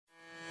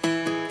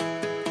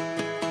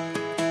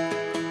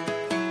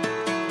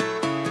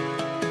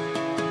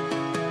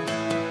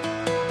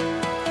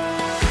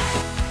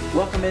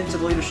Welcome into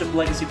the Leadership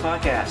Legacy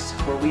Podcast,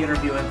 where we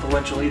interview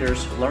influential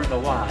leaders, learn the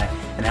why,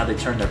 and how they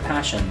turn their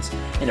passions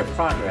into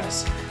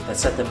progress that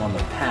set them on the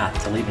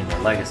path to leaving their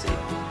legacy.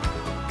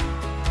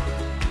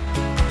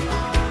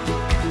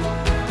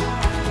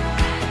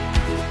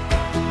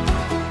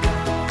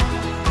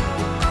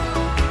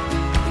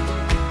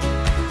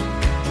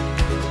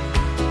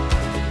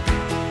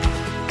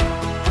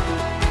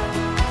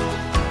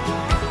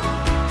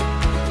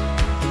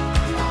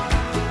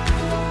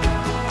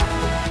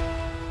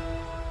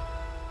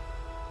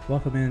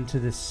 Welcome into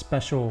this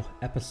special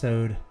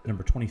episode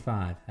number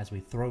 25 as we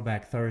throw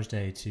back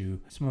Thursday to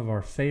some of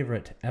our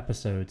favorite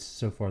episodes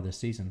so far this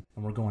season.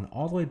 And we're going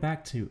all the way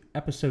back to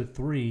episode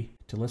 3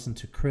 to listen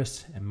to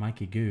Chris and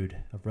Mikey Good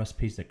of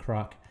Recipes That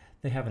Crock.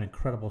 They have an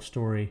incredible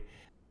story.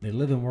 They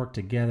live and work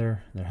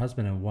together. They're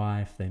husband and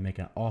wife. They make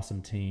an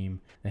awesome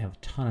team. They have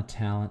a ton of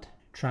talent,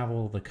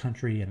 travel the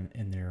country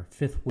in their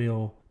fifth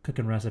wheel,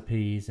 cooking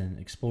recipes and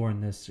exploring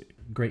this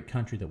great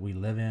country that we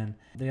live in.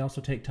 They also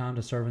take time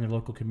to serve in their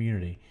local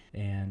community.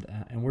 And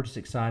we're just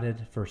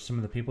excited for some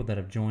of the people that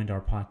have joined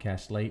our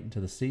podcast late into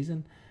the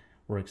season.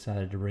 We're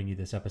excited to bring you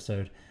this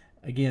episode.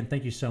 Again,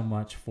 thank you so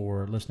much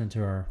for listening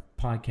to our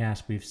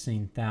podcast. We've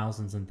seen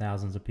thousands and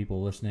thousands of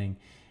people listening,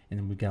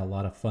 and we've got a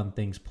lot of fun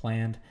things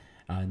planned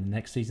in the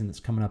next season that's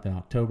coming up in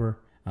October.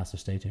 So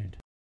stay tuned.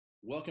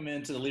 Welcome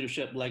into the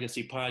Leadership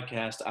Legacy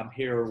Podcast. I'm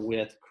here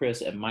with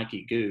Chris and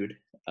Mikey Good,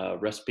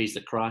 Recipes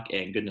That Crock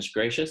and Goodness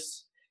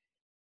Gracious.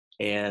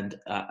 And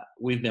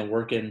we've been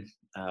working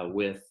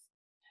with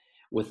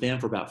them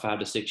for about 5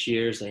 to 6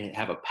 years. They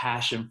have a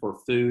passion for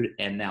food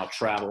and now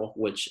travel,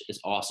 which is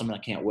awesome. And I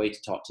can't wait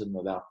to talk to them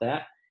about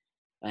that.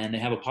 And they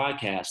have a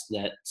podcast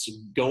that's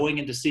going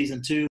into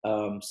season 2.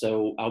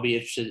 So I'll be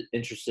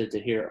interested to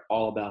hear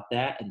all about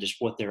that and just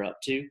what they're up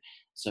to.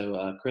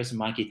 So Chris and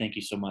Mikey, thank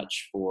you so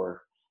much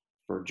for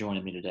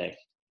joining me today.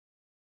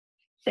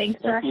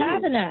 Thanks for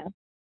having us.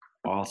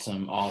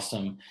 Awesome.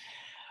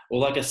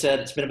 Well, like I said,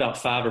 it's been about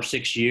 5 or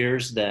 6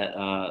 years that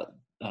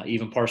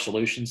Even Par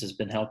Solutions has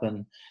been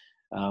helping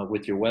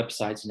with your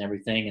websites and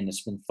everything, and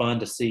it's been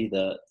fun to see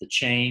the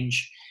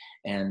change,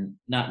 and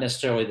not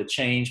necessarily the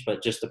change,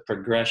 but just the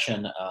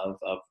progression of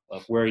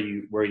where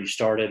you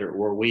started or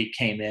where we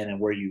came in and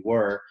where you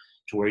were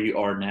to where you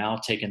are now,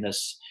 taking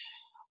this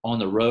on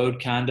the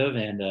road kind of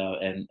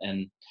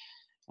and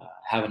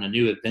having a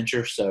new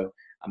adventure. So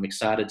I'm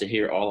excited to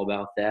hear all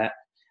about that.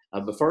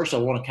 But first, I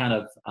want to kind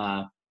of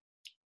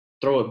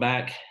throw it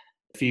back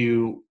a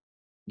few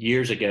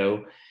years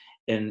ago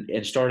and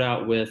start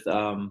out with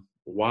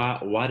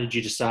why did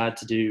you decide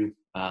to do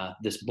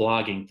this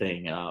blogging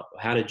thing?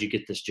 How did you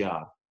get this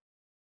job?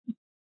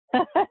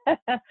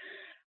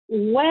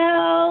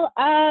 Well,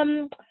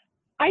 I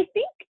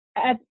think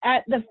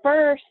at the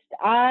first,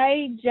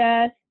 I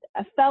just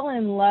fell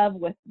in love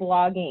with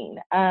blogging,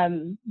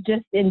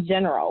 just in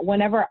general.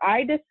 Whenever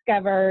I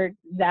discovered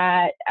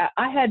that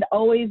I had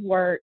always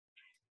worked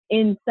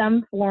in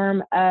some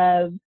form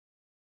of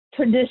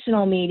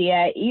traditional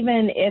media,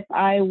 even if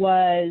I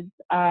was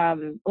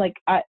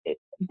I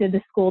did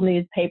the school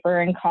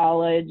newspaper in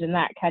college and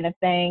that kind of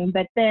thing.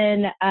 But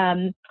then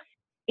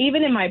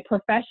even in my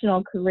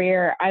professional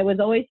career, I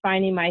was always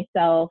finding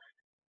myself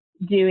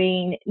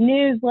doing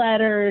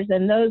newsletters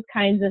and those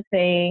kinds of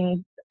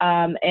things,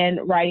 and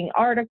writing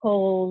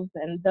articles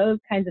and those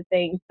kinds of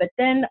things. But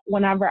then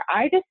whenever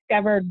I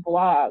discovered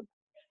blogs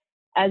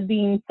as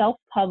being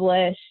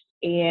self-published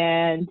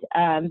and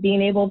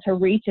being able to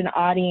reach an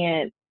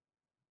audience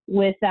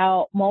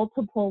without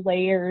multiple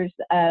layers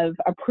of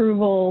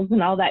approvals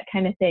and all that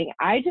kind of thing,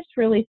 I just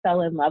really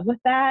fell in love with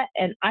that.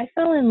 And I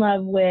fell in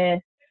love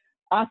with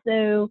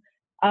also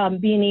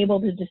being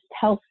able to just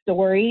tell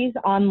stories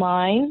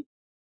online.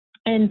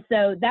 And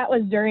so that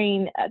was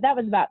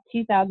about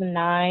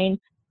 2009.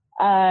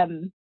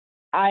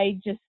 I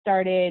just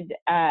started,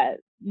 I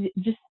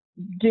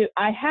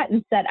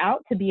hadn't set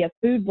out to be a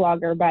food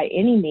blogger by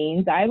any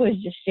means. I was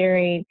just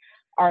sharing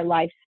our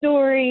life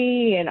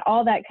story and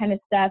all that kind of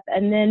stuff.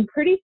 And then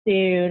pretty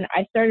soon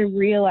I started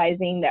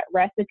realizing that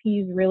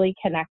recipes really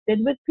connected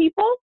with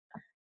people.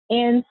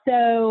 And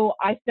so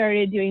I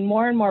started doing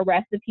more and more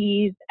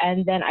recipes.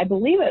 And then I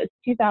believe it was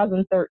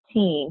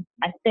 2013,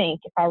 I think,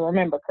 if I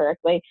remember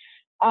correctly,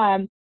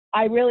 I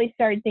really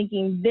started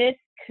thinking this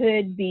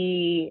could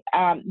be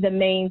the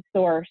main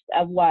source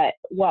of what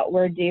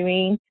we're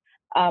doing,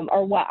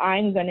 or what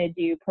I'm going to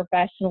do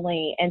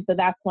professionally. And so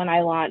that's when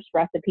I launched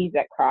Recipes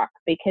That Crock,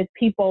 because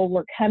people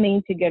were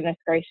coming to Goodness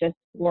Gracious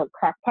for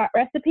crockpot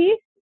recipes.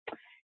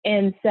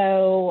 And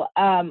so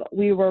I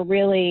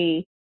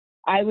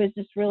was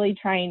just really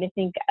trying to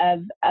think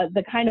of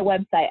the kind of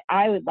website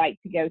I would like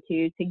to go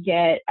to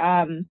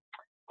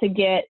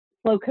get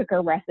slow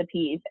cooker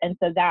recipes. And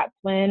so that's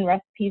when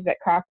Recipes That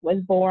Crock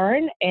was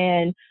born.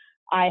 And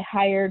I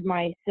hired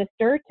my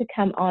sister to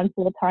come on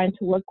full time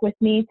to work with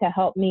me to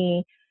help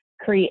me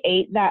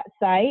create that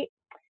site.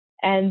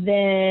 And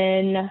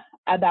then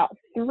about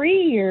 3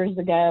 years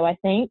ago, I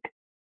think,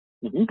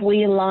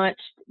 we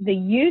launched the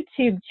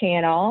YouTube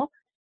channel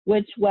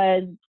which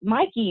was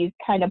Mikey's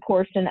kind of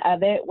portion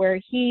of it, where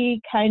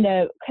he kind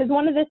of, because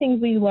one of the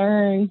things we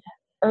learned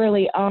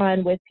early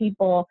on with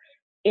people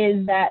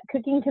is that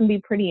cooking can be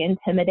pretty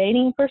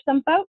intimidating for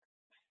some folks.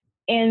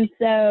 And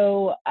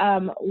so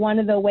one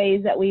of the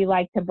ways that we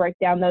like to break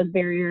down those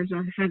barriers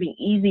are having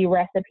easy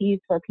recipes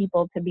for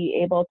people to be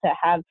able to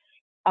have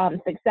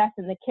success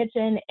in the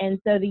kitchen. And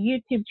so the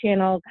YouTube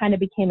channel kind of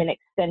became an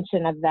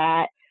extension of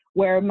that,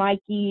 where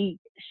Mikey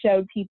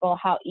showed people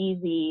how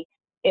easy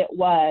it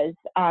was,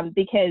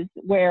 because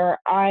where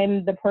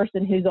I'm the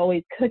person who's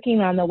always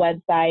cooking on the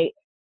website,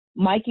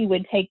 Mikey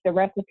would take the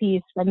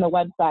recipes from the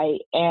website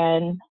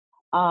and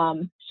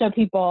show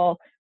people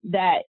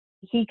that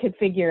he could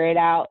figure it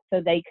out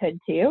so they could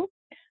too.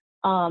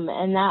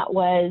 And that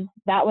was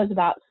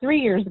about 3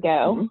 years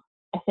ago,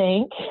 I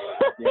think.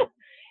 Yeah.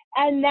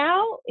 And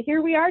now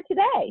here we are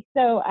today.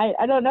 So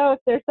I don't know if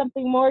there's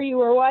something more you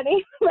were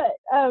wanting, but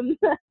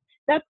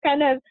that's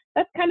kind of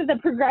the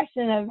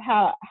progression of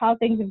how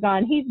things have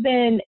gone. He's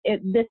been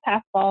this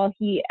past fall,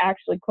 he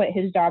actually quit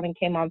his job and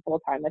came on full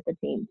time with the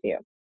team too.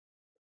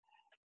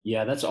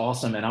 Yeah, that's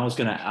awesome. And I was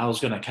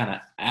gonna kind of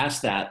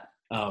ask that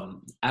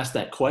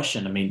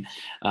question. I mean,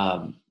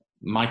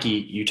 Mikey,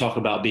 you talk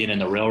about being in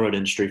the railroad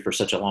industry for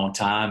such a long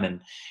time,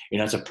 and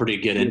it's a pretty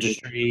good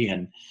industry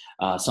and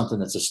something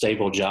that's a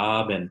stable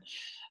job. And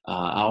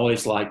I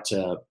always like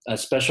to,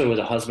 especially with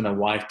a husband and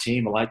wife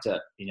team, I like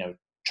to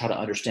try to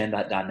understand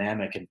that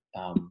dynamic. And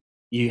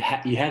you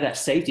have that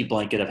safety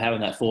blanket of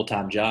having that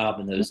full-time job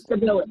and those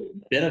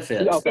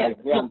benefits. Okay.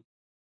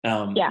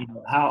 Yeah.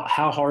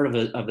 How hard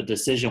of a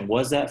decision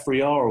was that for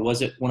y'all, or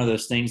was it one of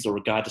those things where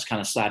God just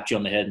kind of slapped you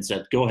on the head and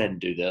said, "Go ahead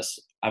and do this.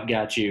 I've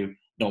got you.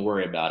 Don't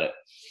worry about it"?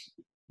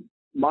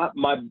 My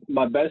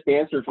best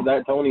answer for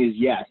that, Tony, is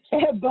yes.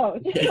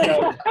 Both.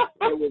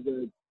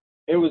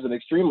 It was an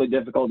extremely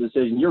difficult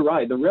decision. You're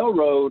right. The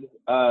railroad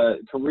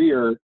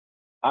career,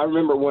 I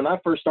remember when I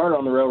first started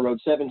on the railroad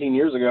 17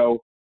 years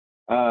ago,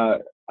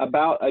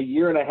 about a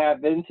year and a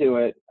half into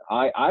it,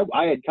 I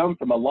had come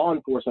from a law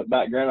enforcement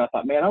background. I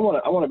thought, man, I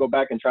want to go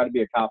back and try to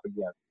be a cop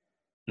again.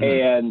 Mm-hmm.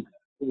 And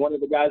one of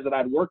the guys that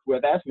I'd worked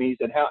with asked me, he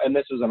said, and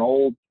this was an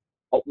old,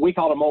 we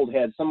called him old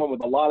head, someone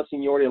with a lot of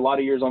seniority, a lot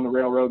of years on the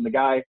railroad. And the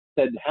guy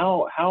said,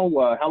 how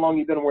long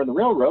you been on the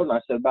railroad? And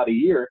I said, about a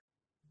year.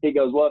 He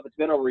goes, well, if it's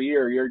been over a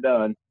year, you're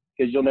done,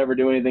 because you'll never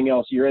do anything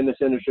else. You're in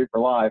this industry for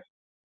life.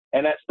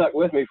 And that stuck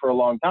with me for a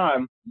long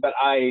time. But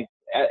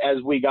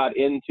as we got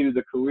into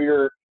the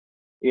career,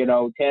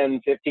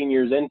 10, 15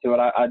 years into it,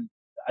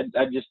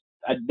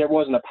 there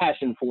wasn't a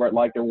passion for it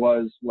like there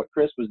was what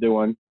Chris was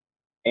doing.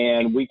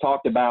 And we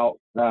talked about,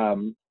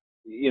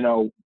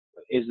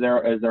 is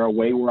there a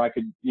way where I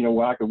could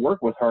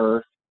work with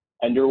her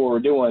and do what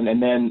we're doing?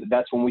 And then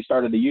that's when we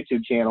started the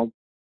YouTube channel.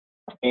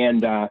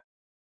 And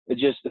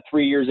just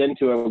 3 years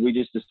into it, we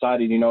just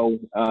decided,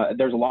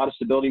 there's a lot of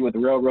stability with the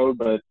railroad,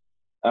 but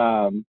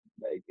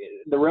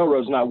the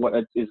railroad's not what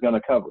is going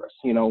to cover us.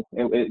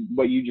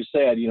 What you just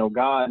said,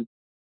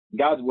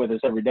 God's with us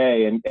every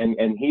day, and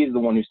he's the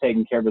one who's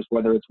taking care of us,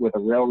 whether it's with a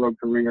railroad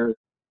career,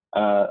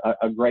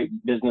 a great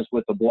business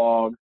with a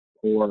blog,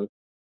 or,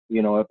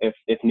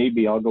 if need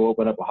be, I'll go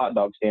open up a hot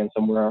dog stand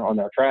somewhere on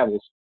our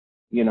travels.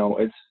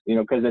 It's,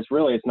 because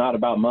it's not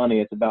about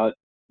money. It's about,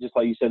 just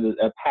like you said,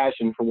 a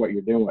passion for what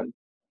you're doing.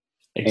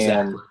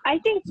 Exactly.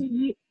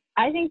 And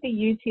I think the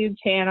YouTube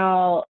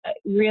channel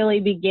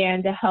really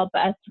began to help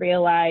us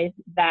realize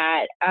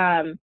that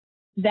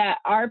that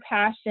our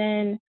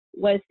passion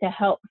was to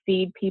help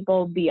feed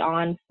people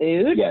beyond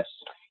food. Yes.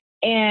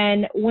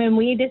 And when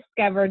we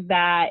discovered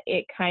that,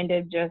 it kind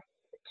of just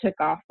took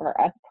off for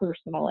us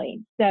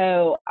personally.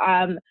 So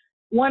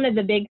one of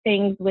the big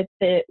things with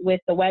the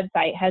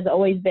website has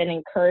always been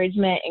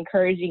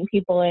encouraging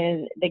people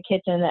in the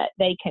kitchen that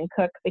they can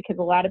cook, because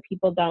a lot of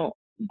people don't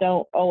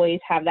always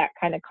have that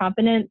kind of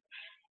confidence.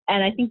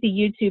 And I think the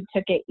YouTube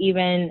took it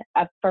even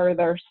a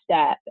further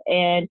step.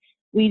 And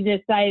we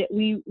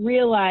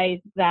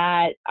realized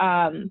that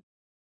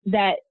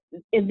that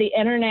the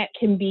internet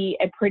can be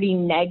a pretty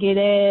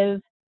negative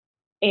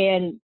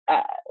place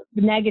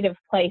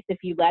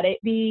if you let it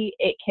be.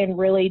 It can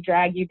really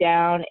drag you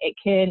down. It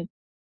can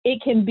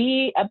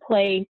be a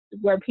place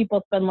where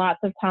people spend lots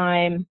of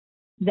time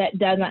that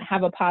doesn't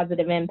have a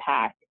positive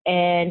impact.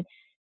 And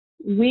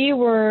we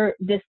were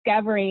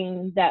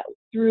discovering that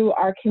through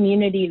our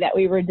community that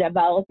we were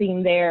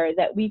developing there,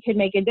 that we could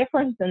make a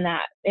difference in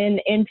that,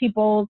 in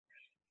people's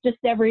just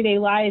everyday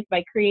lives,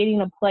 by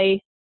creating a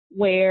place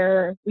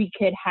where we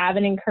could have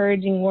an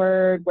encouraging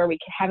word, where we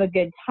could have a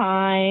good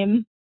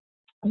time,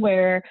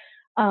 where,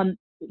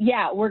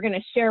 we're going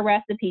to share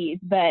recipes,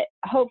 but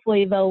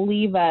hopefully they'll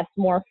leave us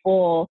more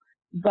full,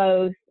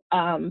 both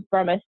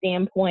from a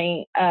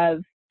standpoint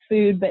of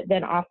food, but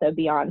then also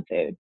beyond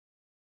food.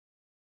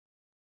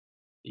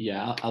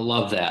 Yeah, I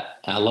love that.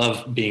 I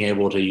love being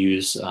able to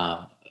use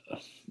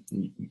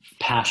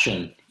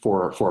passion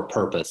for a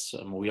purpose.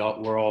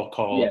 We're all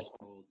called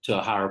to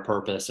a higher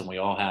purpose, and we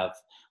all have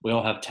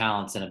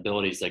talents and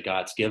abilities that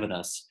God's given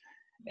us,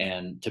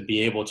 and to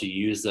be able to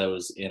use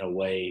those in a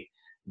way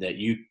that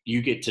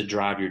you get to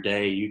drive your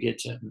day. You get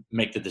to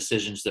make the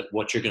decisions that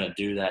what you're going to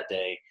do that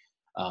day,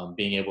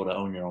 being able to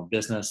own your own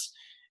business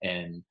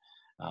and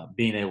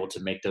being able to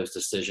make those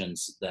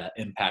decisions that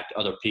impact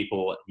other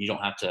people. You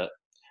don't have to,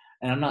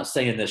 and I'm not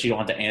saying this, you don't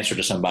have to answer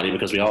to somebody,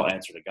 because we all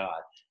answer to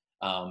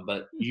God.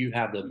 But you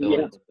have the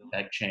ability to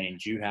affect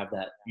change. You have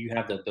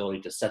the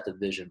ability to set the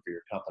vision for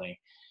your company.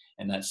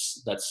 And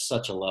that's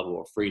such a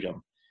level of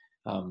freedom.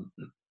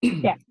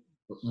 Yeah.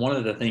 One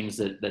of the things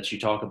that you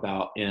talk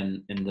about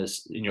in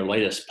your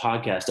latest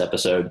podcast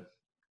episode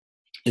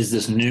is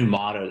this new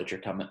motto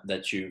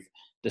that you've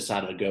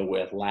decided to go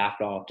with: laugh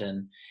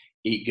often,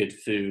 eat good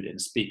food, and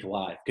speak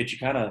life. Could you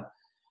kind of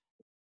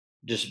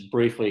just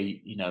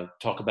briefly,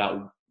 talk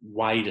about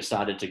why you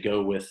decided to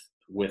go with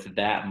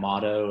that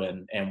motto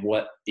and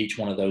what each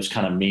one of those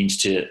kind of means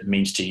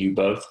to you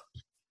both?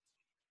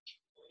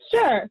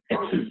 Sure.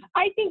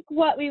 I think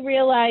what we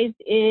realized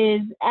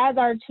is, as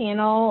our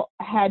channel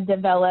had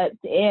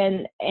developed,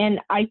 and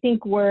I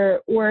think we're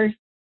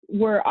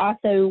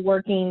also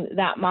working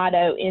that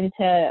motto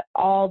into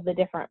all the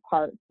different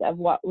parts of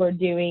what we're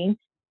doing,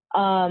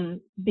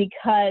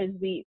 because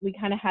we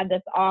kind of had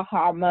this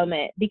aha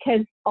moment,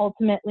 because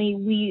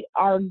ultimately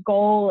our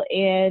goal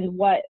and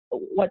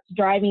what's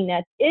driving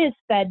us is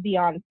fed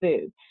beyond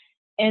food.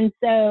 And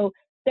so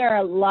there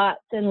are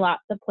lots and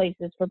lots of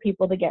places for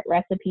people to get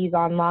recipes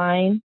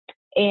online,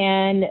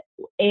 and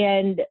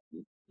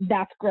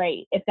that's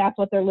great if that's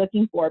what they're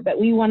looking for. But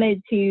we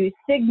wanted to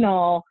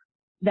signal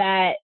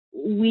that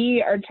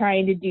we are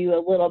trying to do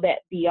a little bit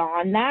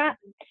beyond that.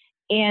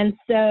 And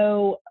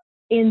so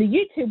in the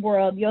YouTube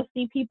world, you'll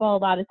see people a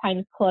lot of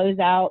times close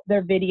out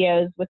their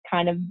videos with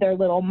kind of their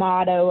little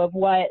motto of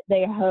what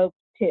they hope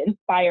to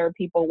inspire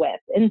people with.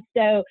 And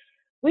so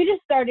we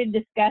just started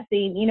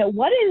discussing,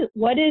 what is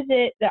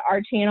it that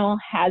our channel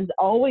has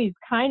always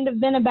kind of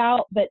been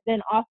about, but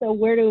then also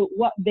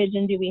what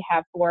vision do we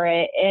have for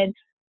it? And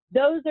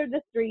those are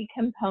the three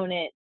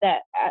components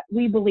that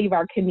we believe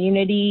our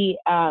community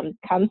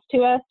comes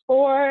to us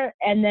for,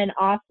 and then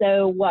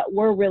also what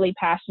we're really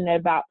passionate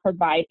about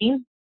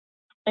providing.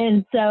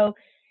 And so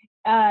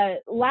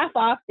laugh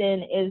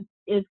often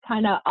is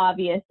kind of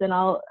obvious, and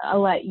I'll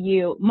let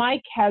you.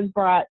 Mike has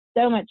brought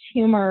so much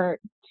humor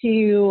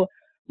to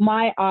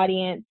my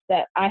audience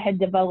that I had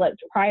developed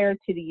prior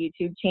to the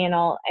YouTube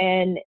channel,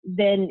 and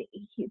then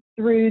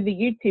through the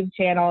YouTube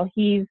channel,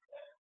 he's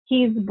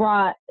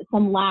brought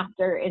some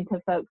laughter into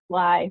folks'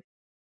 life.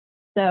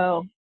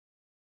 So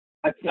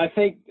I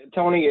think,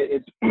 Tony,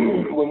 it's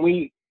when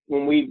we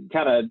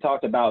kind of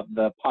talked about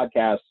the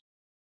podcast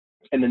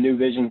and the new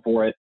vision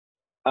for it,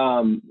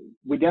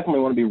 we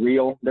definitely want to be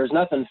real. There's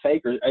nothing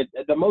fake.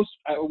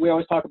 We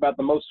always talk about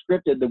the most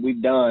scripted that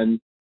we've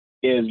done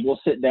is we'll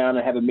sit down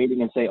and have a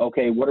meeting and say,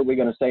 okay, what are we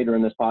going to say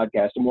during this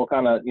podcast? And we'll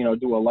kind of,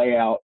 do a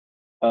layout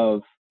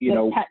of,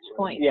 touch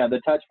points. Yeah,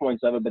 the touch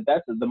points of it. But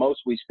that's the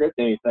most we script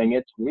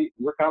anything.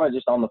 We're kind of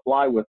just on the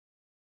fly with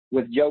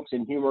jokes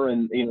and humor.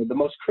 And, the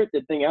most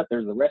scripted thing out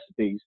there is the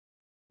recipes.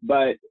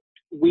 But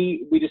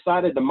we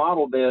decided to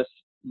model this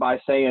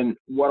by saying,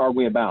 what are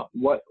we about?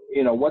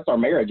 What's our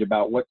marriage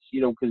about?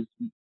 Because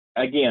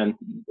again,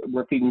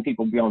 we're feeding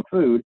people beyond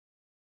food.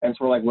 And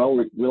so we're like, well,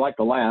 we like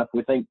to laugh.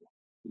 We think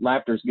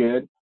laughter's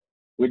good.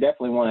 We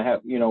definitely want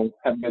to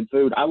have good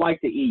food. I like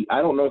to eat.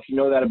 I don't know if you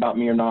know that about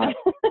me or not.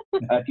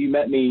 If you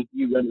met me,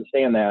 you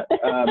understand that.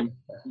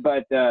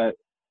 But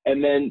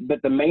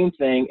the main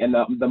thing and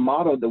the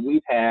motto that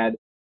we've had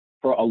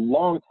for a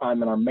long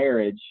time in our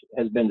marriage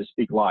has been to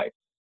speak life.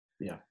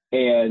 Yeah.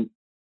 And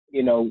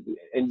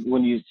and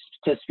when you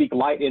to speak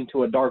light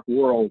into a dark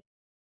world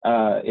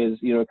is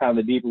kind of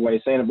the deeper way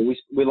of saying it. But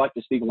we like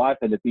to speak life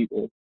into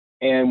people.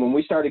 And when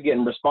we started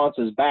getting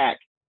responses back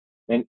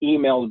and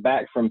emails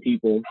back from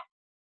people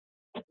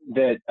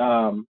that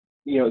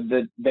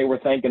that they were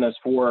thanking us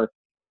for,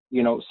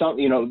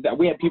 that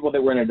we had people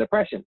that were in a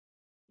depression.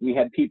 We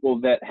had people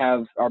that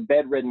are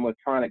bedridden with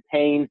chronic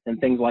pain and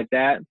things like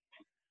that.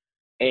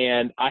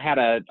 And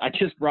I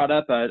just brought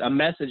up a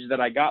message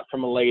that I got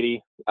from a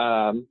lady,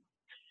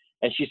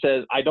 and she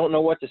says, I don't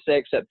know what to say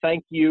except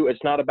thank you.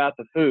 It's not about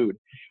the food.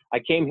 I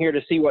came here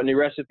to see what new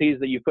recipes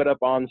that you put up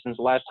on since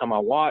the last time I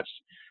watched.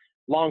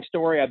 Long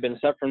story, I've been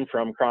suffering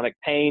from chronic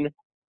pain.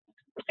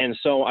 And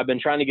so I've been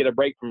trying to get a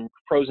break from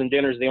frozen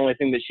dinners. The only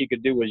thing that she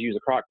could do was use a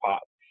crock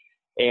pot.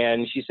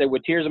 And she said,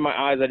 with tears in my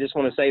eyes, I just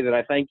want to say that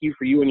I thank you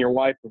for you and your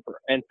wife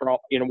and for all,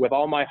 with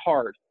all my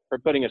heart, for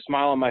putting a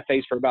smile on my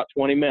face for about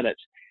 20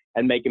 minutes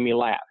and making me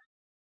laugh.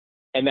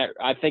 And that,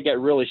 I think that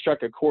really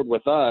struck a chord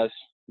with us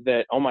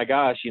that, oh my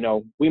gosh,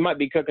 we might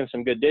be cooking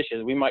some good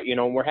dishes. We might,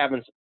 we're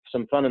having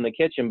some fun in the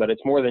kitchen, but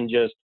it's more than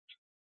just,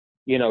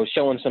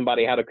 showing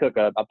somebody how to cook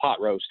a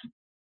pot roast.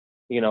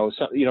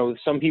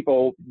 Some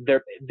people,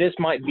 this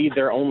might be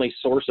their only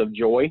source of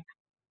joy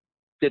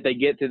that they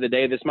get through the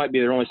day. This might be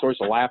their only source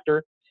of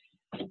laughter.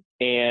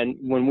 And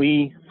when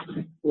we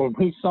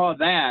saw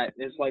that,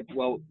 it's like,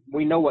 well,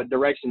 we know what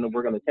direction that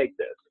we're going to take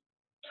this.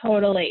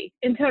 Totally.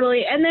 And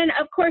then,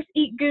 of course,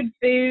 eat good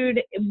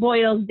food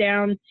boils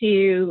down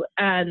to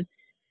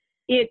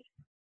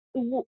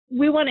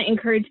we want to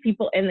encourage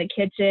people in the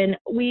kitchen.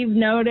 We've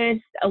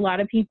noticed a lot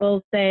of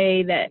people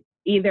say that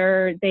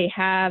either they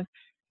have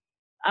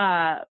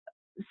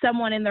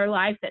someone in their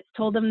life that's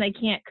told them they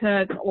can't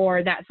cook,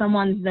 or that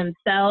someone's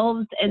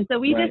themselves. And so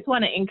we just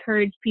want to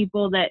encourage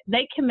people that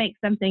they can make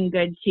something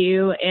good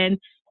too. And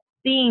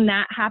seeing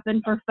that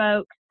happen for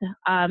folks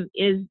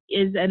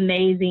is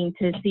amazing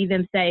to see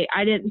them say,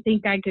 I didn't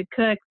think I could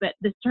cook, but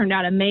this turned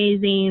out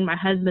amazing. My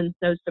husband's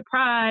so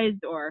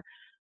surprised, or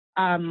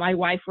my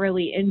wife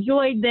really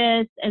enjoyed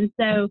this. And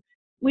so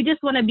we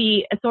just want to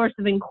be a source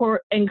of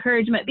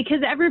encouragement,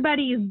 because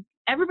everybody's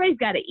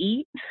got to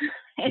eat.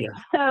 And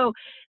so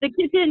the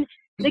kitchen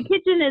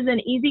is an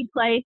easy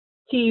place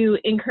to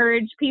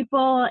encourage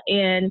people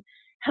and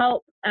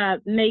help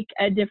make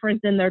a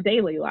difference in their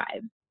daily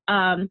lives.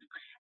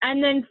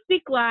 And then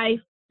Speak Life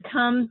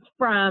comes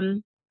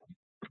from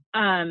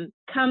a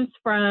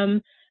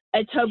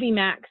Toby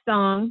Mac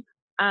song,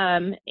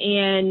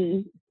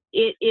 and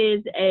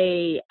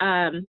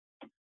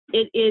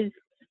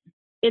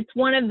it's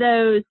one of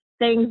those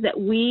things that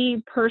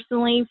we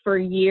personally for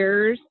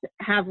years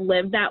have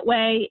lived that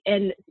way.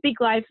 And Speak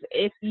Life,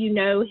 if you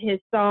know his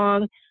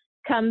song,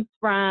 comes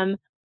from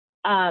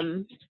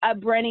a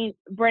Brennan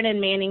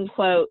Manning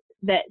quote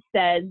that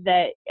says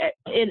that,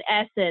 in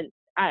essence,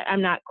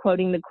 I'm not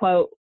quoting the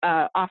quote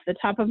off the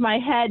top of my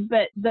head,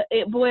 but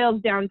it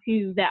boils down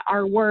to that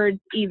our words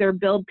either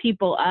build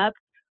people up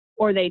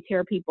or they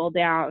tear people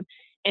down.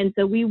 And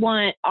so we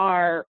want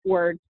our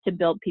words to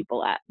build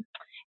people up.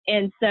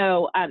 And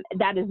so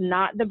that is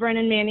not the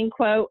Brennan Manning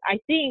quote. I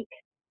think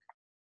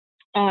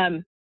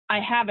I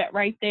have it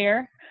right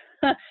there.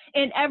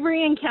 In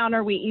every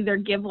encounter, we either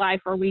give life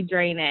or we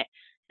drain it.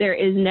 There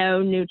is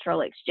no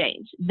neutral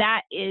exchange.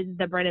 That is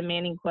the Brennan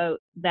Manning quote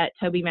that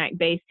Toby Mac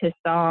based his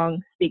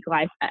song Speak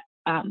Life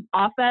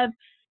off of.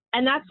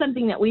 And that's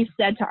something that we've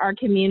said to our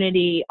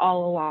community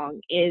all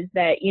along, is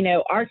that,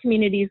 our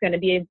community is going to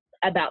be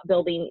about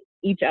building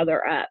each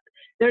other up.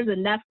 There's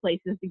enough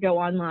places to go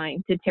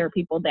online to tear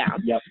people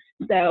down. Yep.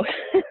 So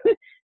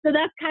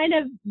that's kind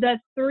of the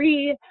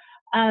three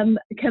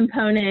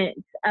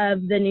components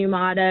of the new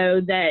motto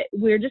that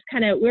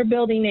we're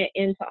building it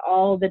into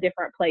all the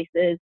different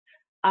places,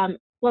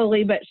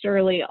 slowly but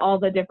surely, all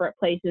the different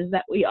places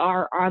that we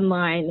are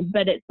online.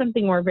 But it's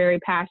something we're very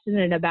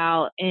passionate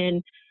about.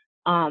 And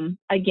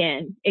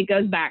again, it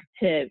goes back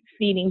to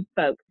feeding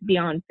folks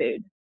beyond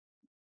food.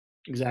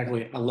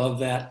 Exactly. I love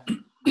that.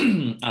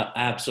 I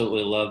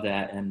absolutely love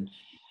that. And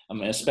I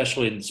mean,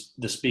 especially in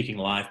the speaking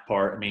life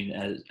part, I mean,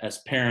 as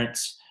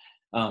parents,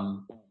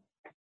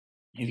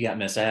 you've got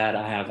Miss Ad,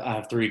 I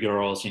have three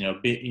girls,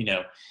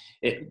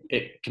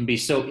 it can be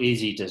so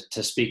easy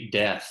to speak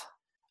death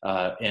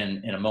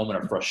in a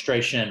moment of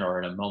frustration,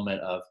 or in a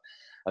moment of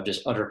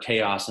just utter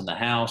chaos in the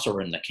house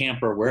or in the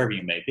camper, wherever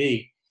you may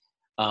be.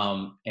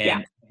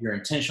 And you're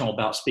intentional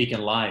about speaking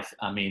life.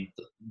 I mean,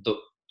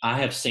 I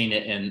have seen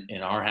it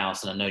in our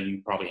house, and I know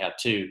you probably have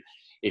too.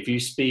 If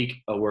you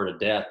speak a word of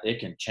death, it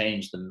can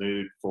change the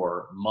mood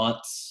for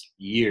months,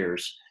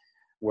 years.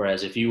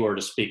 Whereas if you were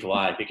to speak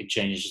life, it could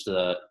change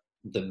the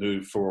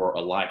mood for a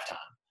lifetime.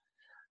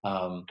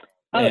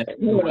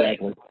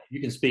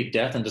 You can speak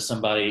death into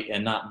somebody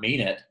and not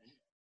mean it,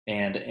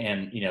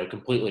 and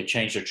completely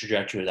change the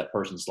trajectory of that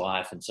person's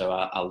life. And so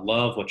I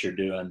love what you're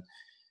doing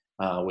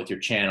with your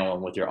channel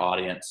and with your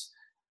audience.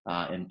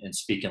 And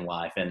speaking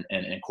life, and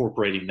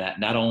incorporating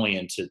that not only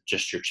into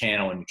just your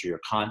channel and into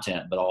your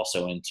content, but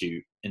also into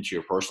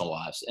your personal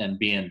lives, and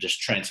being just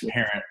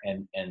transparent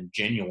and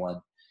genuine.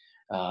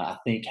 I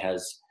think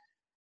has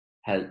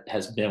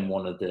been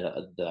one of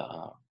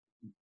the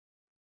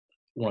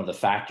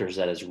factors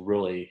that has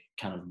really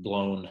kind of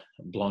blown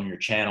your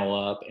channel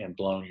up and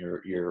blown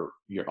your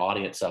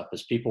audience up,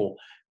 is people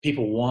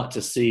want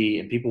to see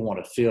and people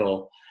want to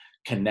feel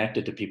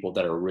connected to people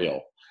that are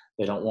real.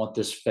 They don't want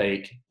this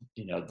fake,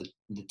 the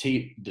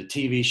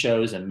TV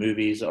shows and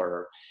movies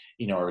are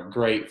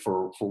great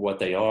for what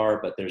they are,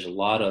 but there's a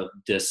lot of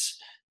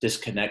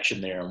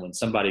disconnection there. And when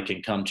somebody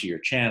can come to your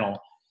channel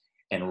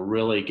and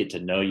really get to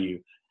know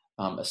you,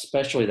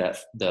 especially that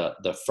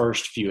the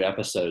first few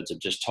episodes of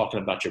just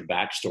talking about your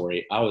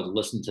backstory, I would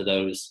listen to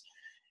those,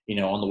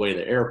 on the way to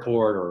the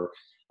airport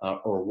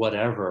or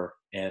whatever.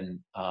 And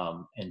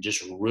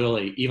just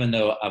really, even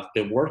though I've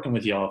been working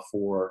with y'all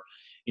for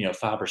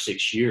 5 or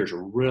 6 years,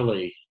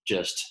 really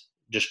just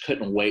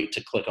couldn't wait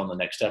to click on the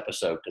next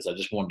episode, because I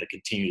just wanted to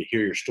continue to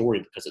hear your story,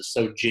 because it's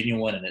so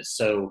genuine, and it's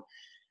so,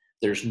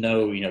 there's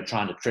no,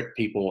 trying to trick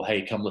people.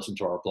 Hey, come listen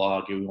to our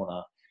blog. We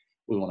want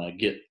to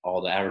get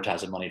all the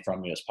advertising money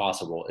from you as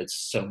possible.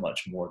 It's so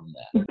much more than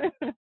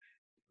that.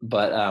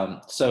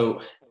 But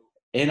so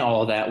in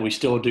all of that, we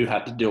still do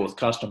have to deal with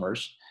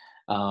customers.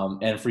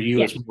 And for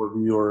you, it's more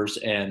viewers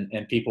and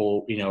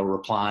people,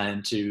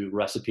 replying to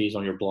recipes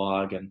on your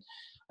blog. And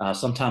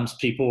sometimes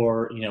people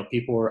are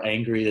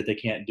angry that they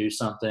can't do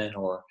something,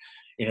 or,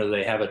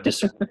 they have a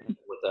disagreement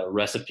with a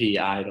recipe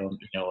item,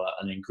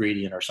 an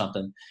ingredient or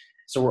something.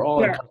 So we're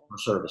all in customer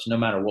service, no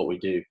matter what we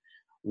do.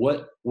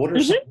 What are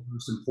some of the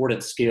most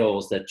important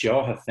skills that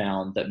y'all have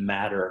found that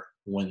matter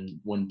when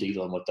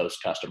dealing with those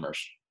customers?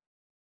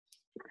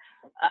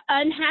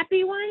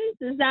 Unhappy ones?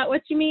 Is that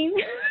what you mean?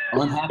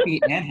 Unhappy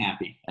and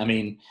happy. I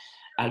mean,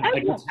 I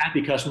guess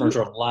happy customers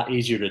are a lot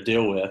easier to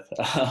deal with.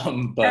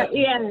 But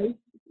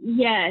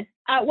yes.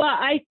 Well,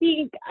 I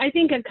think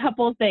a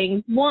couple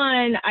things.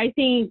 One, I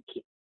think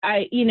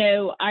I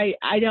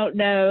don't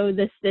know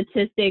the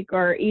statistic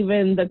or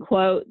even the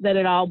quote that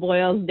it all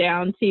boils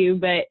down to,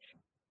 but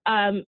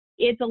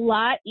it's a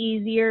lot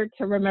easier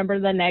to remember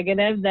the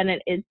negative than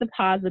it is the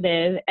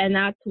positive. And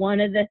that's one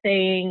of the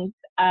things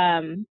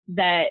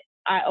that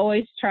I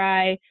always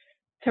try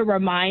to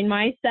remind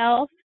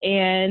myself.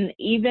 And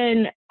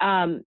even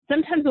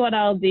sometimes what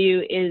I'll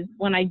do is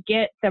when I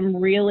get some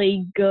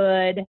really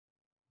good,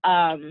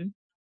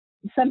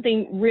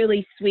 something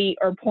really sweet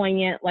or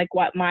poignant, like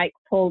what Mike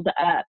pulled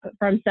up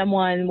from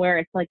someone where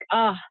it's like,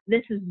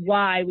 this is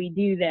why we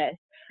do this.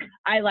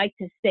 I like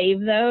to save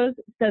those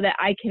so that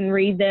I can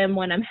read them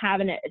when I'm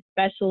having an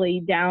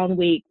especially down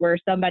week where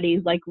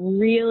somebody's like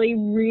really,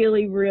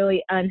 really,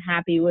 really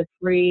unhappy with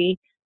free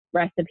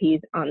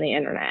recipes on the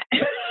internet.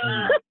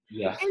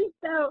 Yeah. And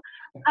so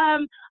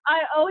I'm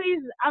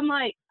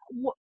like,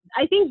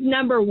 I think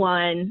number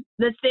one,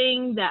 the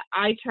thing that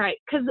I try,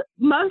 because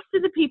most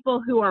of the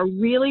people who are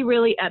really,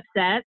 really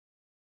upset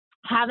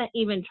haven't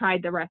even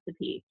tried the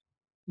recipe.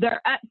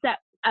 They're upset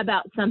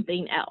about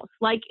something else.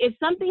 Like if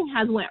something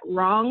has went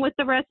wrong with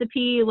the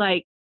recipe,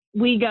 like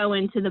we go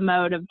into the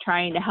mode of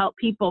trying to help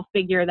people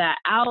figure that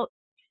out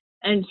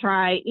and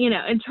try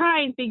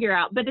and figure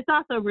out. But it's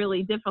also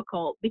really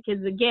difficult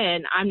because,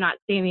 again, I'm not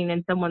standing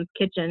in someone's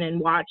kitchen and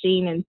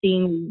watching and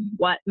seeing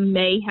what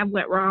may have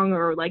went wrong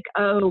or like,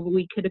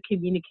 we could have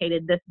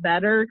communicated this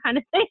better kind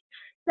of thing.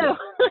 So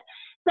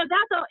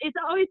it's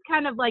always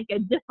kind of like a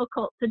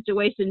difficult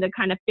situation to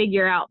kind of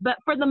figure out. But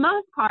for the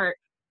most part,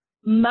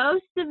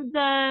 most of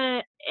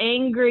the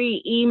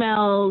angry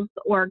emails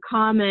or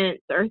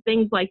comments or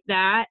things like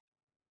that,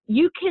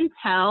 you can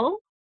tell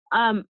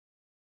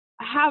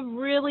have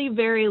really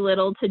very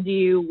little to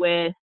do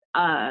with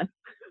the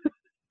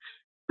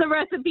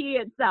recipe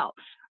itself.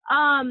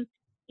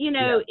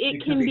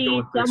 It can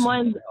be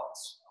someone's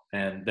else,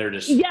 and they're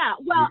just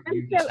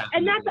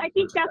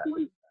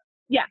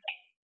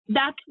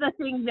that's the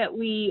thing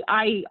that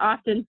I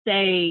often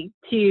say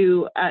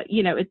to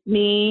it's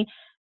me,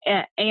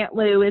 Aunt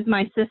Lou is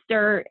my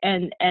sister,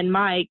 and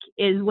Mike,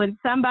 is when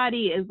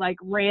somebody is like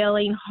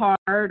railing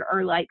hard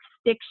or like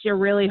sticks you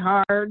really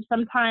hard,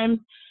 sometimes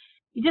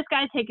you just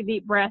got to take a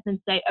deep breath and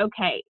say,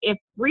 okay, if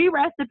free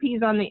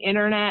recipes on the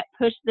internet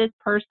push this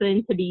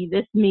person to be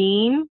this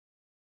mean,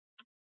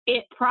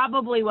 it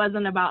probably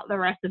wasn't about the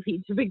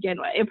recipe to begin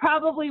with. It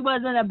probably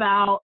wasn't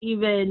about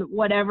even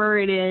whatever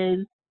it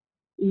is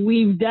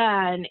we've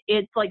done.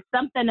 It's like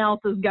something else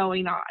is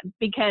going on,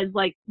 because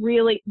like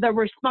really the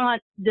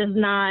response does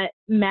not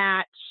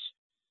match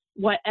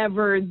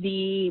whatever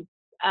the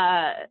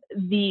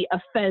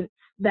offense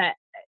that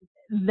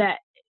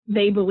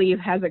they believe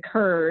has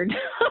occurred.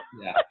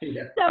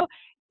 Yeah. So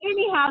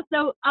anyhow,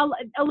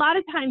 a lot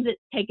of times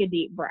it's take a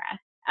deep breath.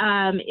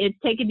 It's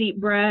take a deep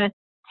breath,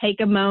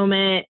 take a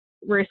moment,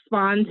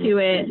 respond to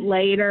it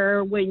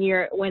later when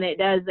you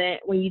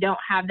don't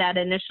have that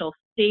initial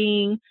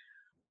sting.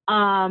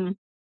 I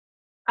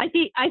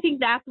think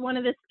that's one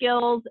of the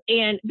skills,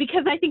 and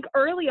because I think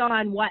early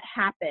on what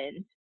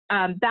happened,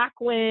 back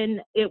when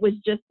it was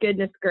just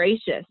goodness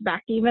gracious,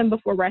 back even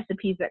before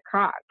Recipes at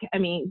Crock, I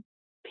mean,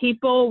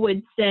 people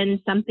would send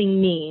something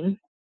mean,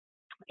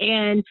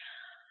 and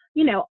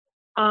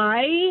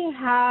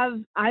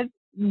I've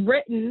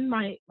written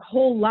my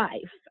whole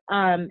life,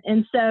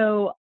 and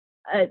so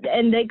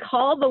and they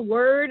call the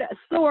word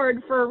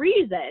sword for a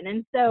reason,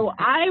 and so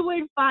I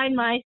would find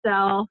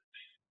myself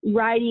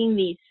writing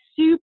these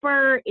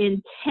super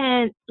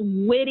intense,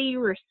 witty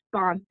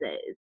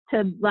responses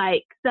to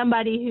like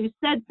somebody who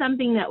said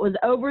something that was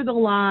over the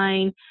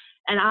line,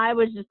 and I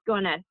was just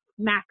going to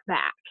smack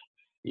back.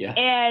 Yeah.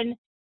 And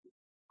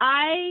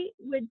I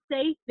would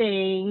say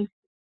things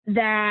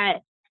that,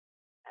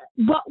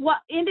 but what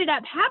ended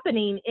up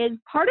happening is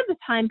part of the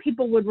time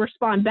people would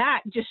respond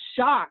back just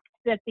shocked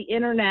that the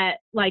internet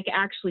like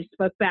actually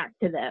spoke back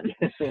to them.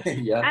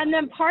 Yeah. And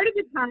then part of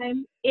the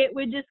time it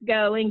would just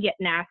go and get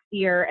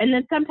nastier. And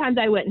then sometimes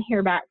I wouldn't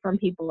hear back from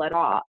people at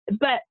all.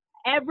 But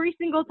every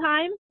single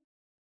time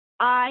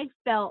I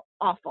felt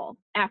awful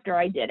after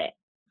I did it,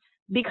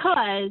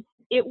 because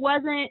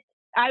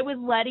I was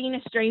letting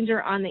a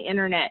stranger on the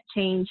internet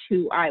change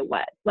who I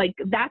was. Like,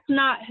 that's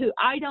not who,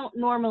 I don't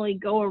normally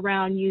go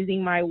around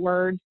using my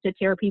words to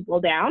tear people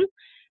down.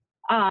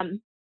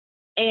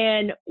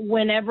 And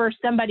whenever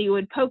somebody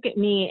would poke at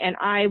me and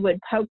I would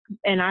poke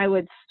and I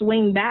would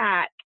swing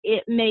back,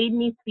 it made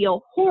me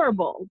feel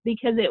horrible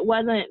because it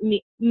wasn't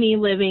me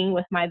living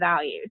with my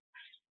values.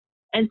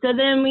 And so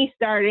then we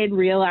started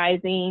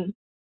realizing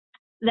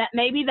that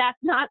maybe that's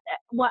not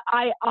what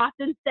I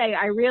often say.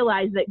 I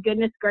realized that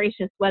goodness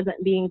gracious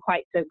wasn't being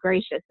quite so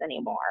gracious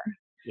anymore.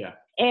 Yeah.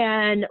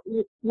 And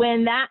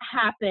when that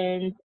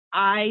happened,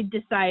 I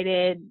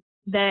decided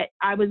that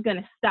I was going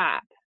to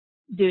stop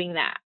doing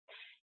that,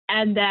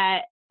 and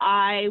that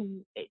I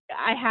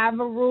have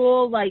a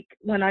rule, like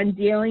when I'm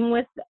dealing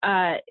with,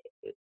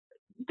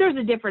 there's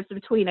a difference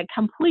between a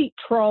complete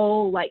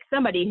troll, like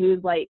somebody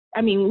who's like,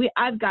 I mean,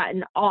 I've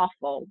gotten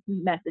awful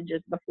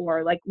messages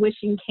before, like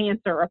wishing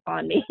cancer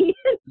upon me,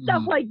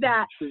 stuff like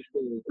that.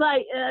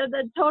 Like,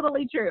 that's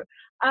totally true.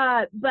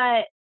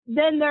 But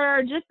then there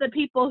are just the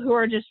people who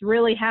are just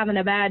really having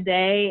a bad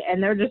day,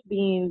 and they're just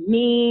being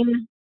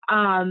mean.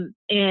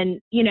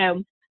 And, you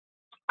know,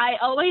 I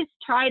always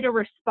try to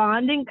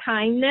respond in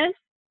kindness,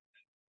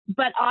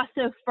 but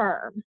also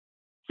firm.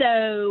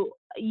 So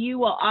you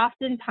will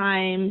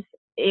oftentimes,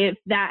 if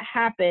that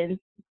happens,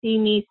 see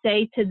me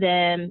say to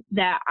them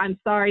that I'm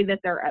sorry that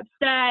they're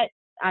upset.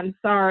 I'm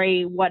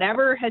sorry,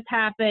 whatever has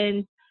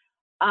happened.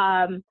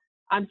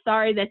 I'm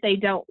sorry that they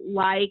don't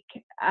like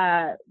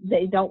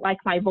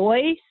my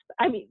voice.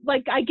 I mean,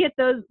 like, I get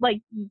those, like,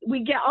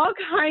 we get all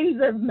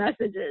kinds of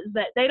messages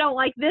that they don't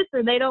like this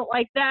or they don't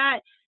like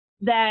that,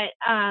 that,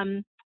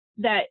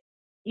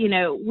 you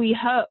know, we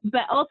hope,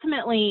 but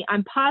ultimately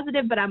I'm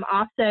positive, but I'm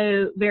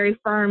also very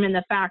firm in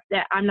the fact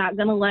that I'm not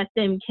going to let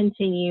them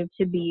continue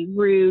to be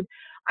rude.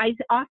 I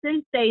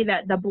often say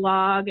that the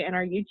blog and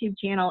our YouTube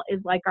channel is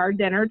like our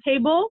dinner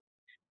table.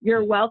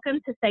 You're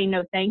welcome to say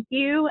no thank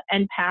you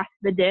and pass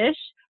the dish,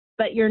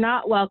 but you're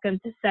not welcome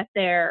to sit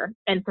there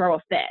and throw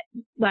a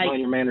fit. Like,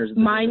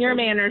 mind your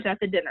manners at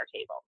the dinner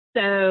table.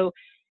 So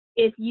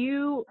if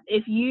you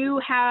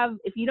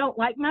don't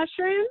like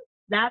mushrooms,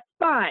 that's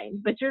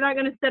fine, but you're not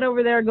going to sit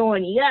over there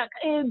going, yuck,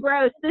 ew,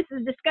 gross, this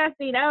is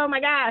disgusting, oh my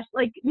gosh.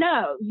 Like,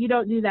 no, you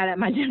don't do that at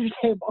my dinner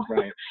table.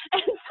 Right.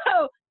 And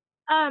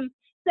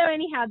so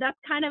anyhow, that's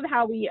kind of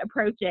how we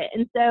approach it.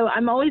 And so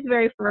I'm always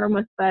very firm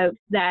with folks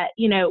that,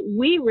 you know,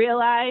 we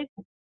realize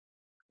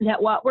that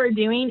what we're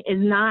doing is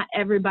not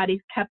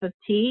everybody's cup of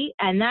tea,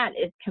 and that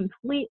is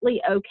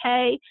completely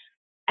okay.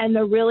 And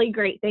the really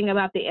great thing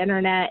about the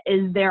internet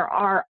is there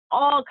are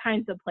all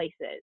kinds of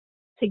places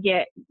to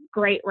get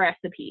great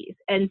recipes.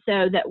 And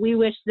so that we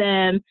wish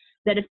them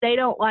that if they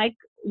don't like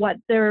what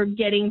they're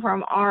getting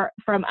from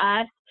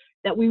us,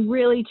 that we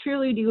really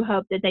truly do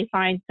hope that they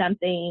find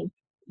something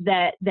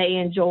that they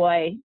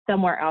enjoy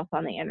somewhere else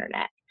on the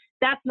internet.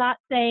 That's not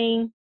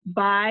saying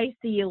bye,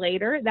 see you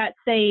later. That's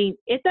saying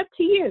it's up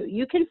to you.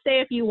 You can stay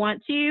if you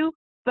want to,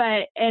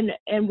 but and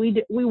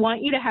we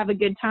want you to have a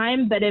good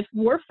time. But if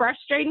we're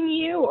frustrating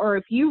you, or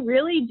if you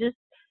really just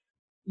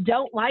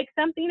don't like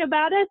something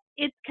about us,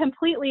 it's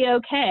completely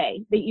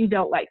okay that you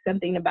don't like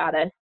something about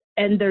us,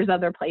 and there's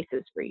other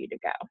places for you to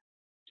go.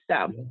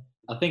 So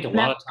I think a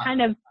lot of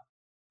times,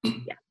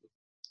 yeah.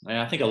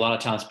 I think a lot of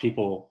times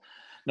people,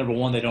 number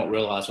one, they don't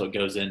realize what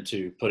goes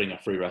into putting a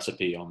free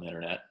recipe on the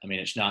internet. I mean,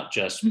 it's not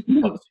just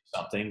posting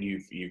something.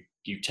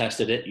 You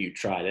tested it, you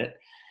tried it.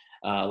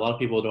 A lot of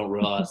people don't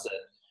realize that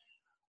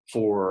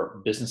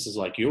for businesses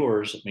like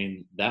yours, I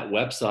mean, that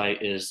website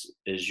is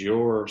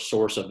your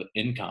source of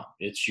income.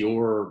 It's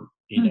your,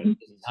 you know,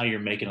 this is how you're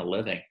making a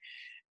living,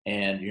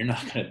 and you're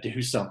not going to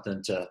do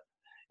something to,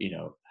 you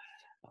know,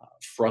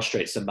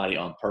 frustrate somebody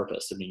on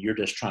purpose. I mean, you're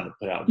just trying to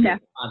put out good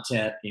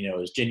content, you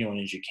know, as genuine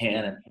as you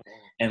can.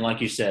 And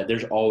like you said,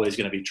 there's always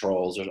going to be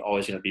trolls. There's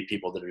always going to be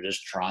people that are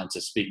just trying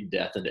to speak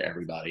death into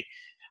everybody.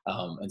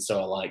 And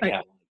so I like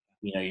how,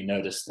 you know, you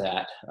notice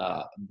that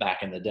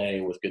back in the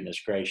day with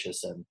Goodness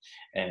Gracious,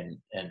 and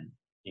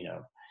you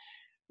know,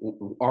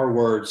 our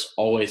words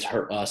always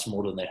hurt us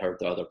more than they hurt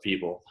the other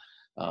people.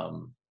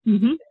 And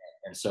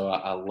so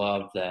I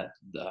love that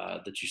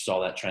that you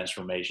saw that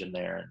transformation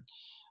there.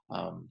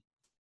 And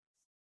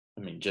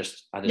I mean,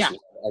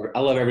 I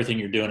love everything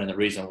you're doing and the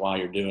reason why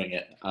you're doing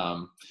it.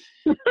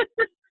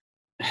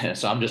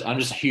 So I'm just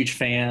a huge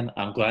fan.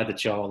 I'm glad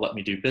that y'all let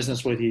me do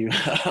business with you.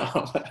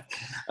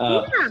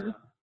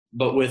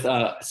 But with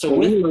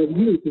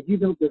you, because you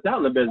helped us out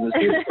in the business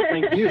too. So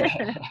thank you.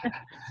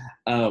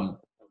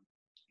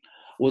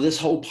 Well, this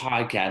whole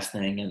podcast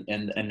thing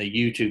and the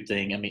YouTube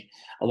thing, I mean,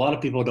 a lot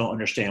of people don't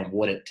understand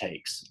what it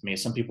takes. I mean,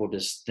 some people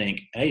just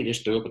think, hey,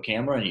 just throw up a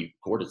camera and you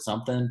recorded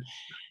something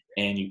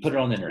and you put it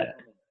on the internet.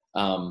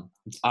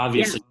 It's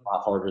obviously a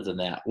lot harder than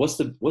that. What's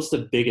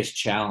the biggest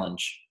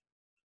challenge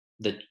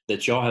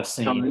that y'all have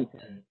seen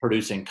in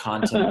producing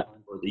content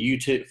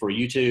for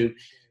YouTube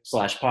 /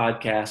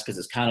 podcast? Because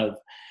it's kind of,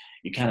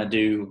 you kind of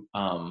do,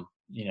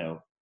 you know,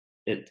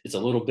 it's a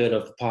little bit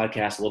of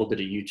podcast, a little bit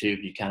of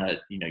YouTube. You kind of,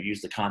 you know,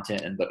 use the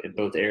content in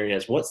both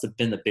areas. What's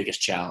been the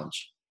biggest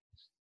challenge?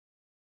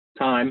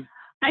 Time.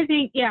 I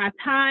think,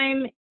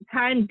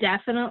 time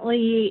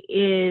definitely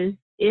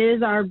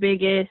is our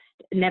biggest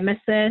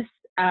nemesis,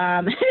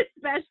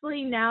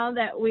 especially now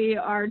that we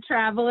are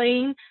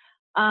traveling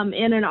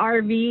in an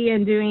RV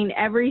and doing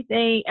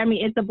everything. I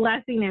mean, it's a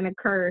blessing and a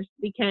curse,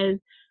 because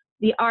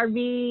the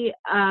RV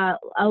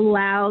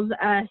allows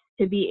us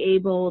to be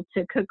able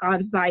to cook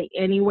on site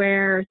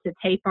anywhere, to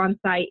tape on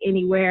site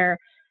anywhere.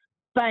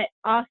 But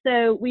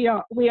also, we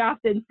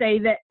often say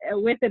that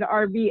with an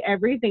RV,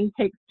 everything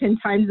takes 10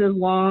 times as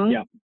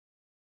long,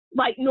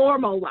 like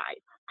normal life.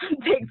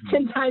 takes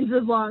 10 times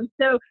as long.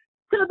 So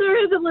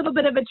there is a little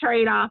bit of a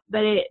trade-off,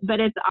 but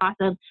it's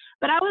awesome.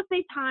 But I would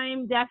say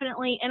time,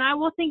 definitely. And I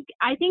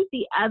think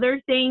the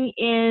other thing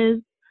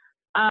is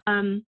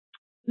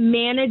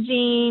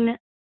managing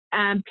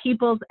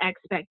people's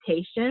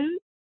expectations,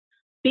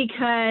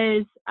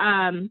 because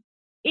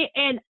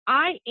and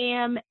I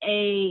am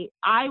a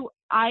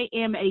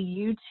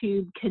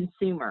YouTube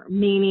consumer,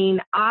 meaning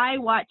I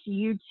watch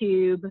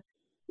YouTube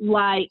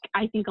like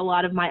I think a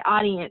lot of my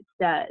audience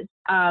does.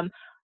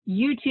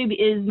 YouTube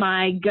is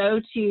my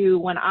go-to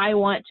when I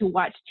want to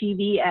watch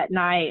TV at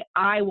night.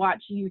 I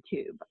watch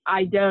YouTube.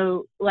 I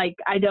don't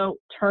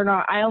turn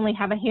on, I only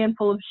have a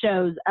handful of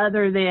shows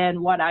other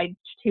than what I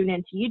tune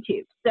into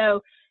YouTube.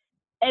 So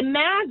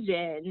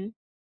imagine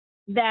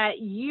that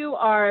you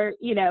are,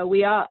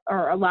 we all,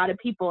 or a lot of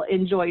people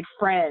enjoyed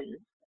Friends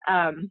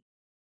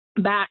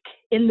back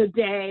in the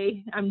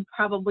day. I'm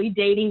probably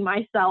dating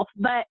myself,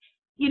 but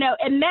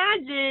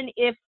imagine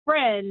if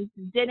Friends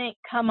didn't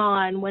come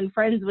on when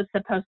Friends was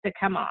supposed to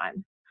come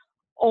on,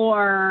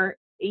 or,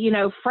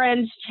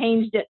 Friends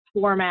changed its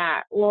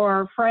format,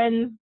 or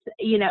Friends,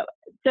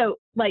 so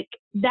like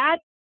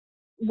that's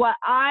what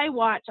I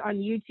watch on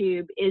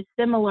YouTube is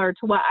similar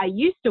to what I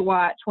used to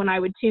watch when I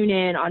would tune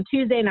in on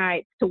Tuesday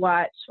nights to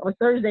watch, or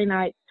Thursday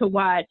nights to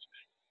watch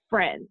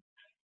Friends.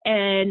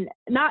 And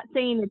not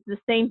saying it's the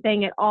same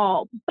thing at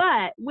all,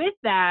 but with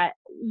that,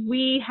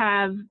 we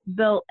have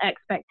built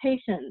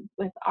expectations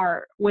with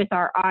our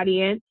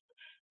audience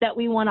that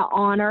we want to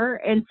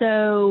honor. And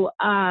so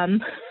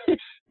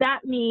that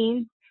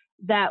means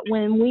that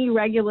when we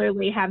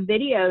regularly have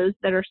videos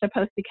that are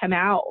supposed to come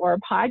out, or a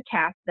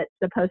podcast that's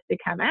supposed to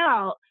come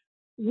out,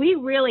 we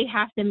really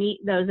have to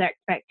meet those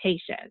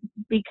expectations,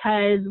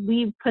 because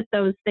we've put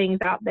those things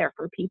out there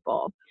for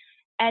people.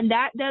 And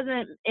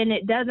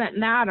it doesn't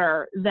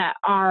matter that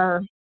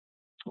our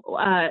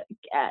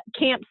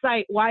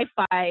campsite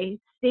Wi-Fi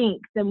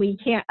stinks and we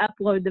can't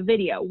upload the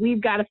video. We've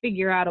got to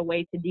figure out a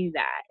way to do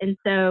that. And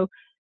so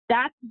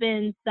that's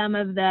been some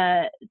of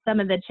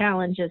the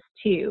challenges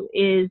too,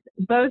 is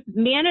both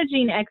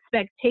managing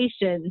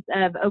expectations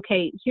of,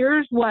 okay,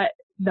 here's what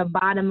the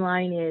bottom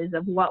line is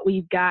of what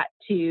we've got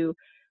to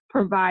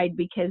provide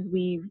because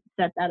we've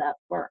set that up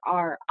for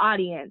our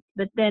audience,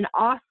 but then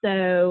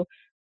also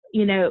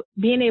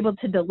being able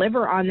to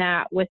deliver on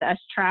that with us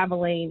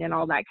traveling and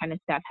all that kind of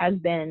stuff has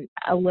been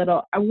a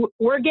little,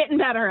 we're getting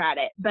better at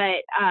it,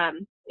 but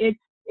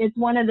it's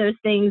one of those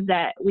things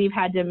that we've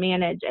had to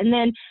manage. And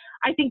then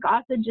I think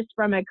also just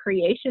from a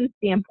creation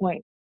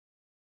standpoint,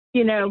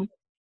 with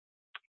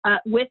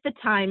the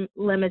time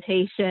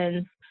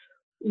limitations,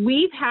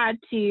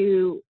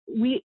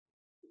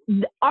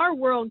 our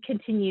world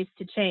continues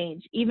to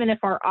change, even if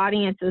our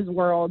audience's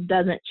world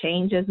doesn't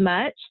change as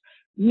much,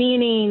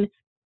 meaning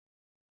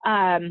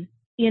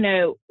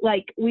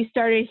like we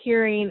started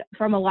hearing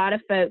from a lot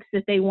of folks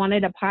that they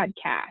wanted a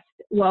podcast.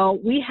 Well,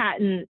 we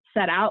hadn't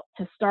set out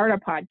to start a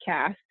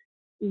podcast.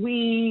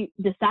 We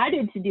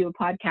decided to do a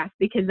podcast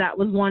because that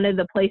was one of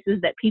the places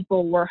that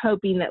people were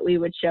hoping that we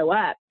would show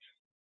up.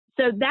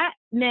 So that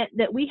meant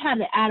that we had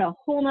to add a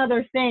whole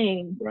nother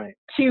thing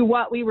to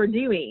what we were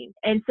doing.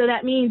 And so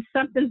that means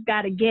something's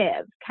got to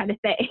give, kind of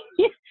thing.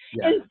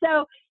 Yeah. And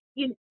so,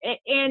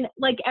 and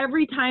like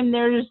every time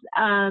there's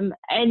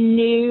a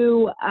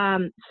new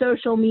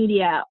social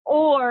media,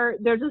 or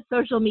there's a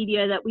social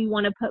media that we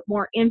want to put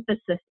more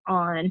emphasis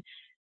on,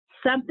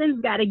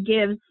 something's got to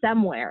give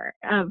somewhere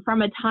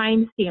from a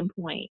time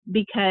standpoint,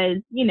 because,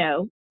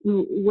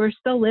 we're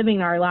still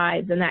living our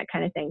lives and that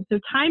kind of thing. So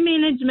time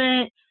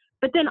management,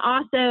 but then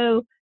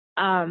also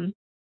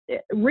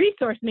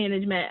resource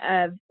management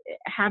of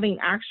having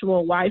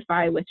actual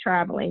Wi-Fi with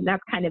traveling.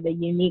 That's kind of a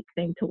unique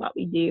thing to what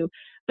we do.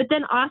 But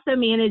then also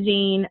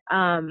managing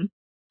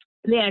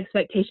the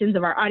expectations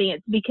of our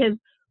audience, because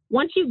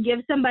once you give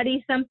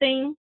somebody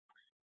something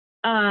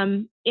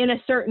in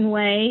a certain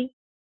way,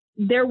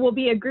 there will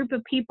be a group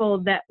of people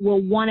that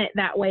will want it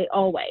that way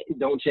always.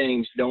 Don't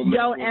change.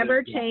 Don't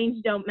ever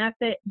change. Don't mess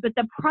it. But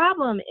the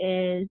problem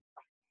is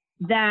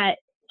that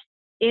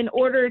in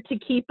order to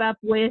keep up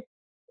with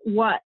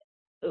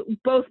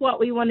both what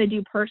we want to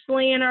do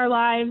personally in our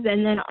lives,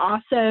 and then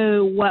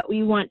also what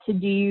we want to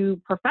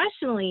do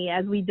professionally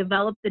as we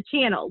develop the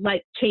channel,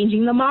 like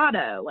changing the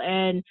motto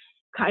and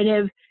kind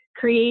of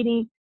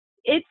creating,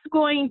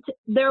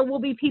 there will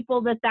be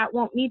people that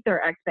won't meet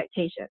their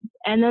expectations.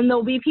 And then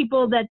there'll be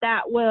people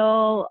that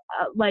will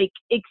like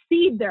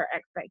exceed their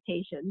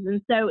expectations. And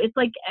so it's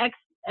like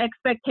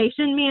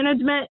expectation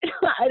management.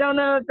 I don't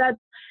know if that's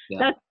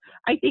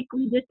I think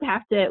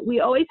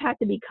we always have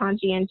to be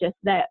conscientious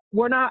that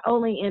we're not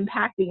only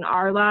impacting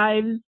our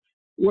lives,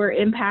 we're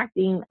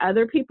impacting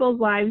other people's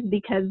lives,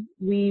 because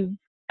we've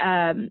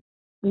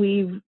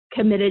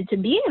committed to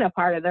being a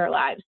part of their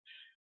lives.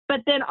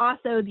 But then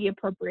also the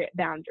appropriate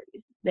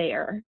boundaries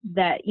there,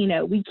 that,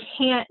 we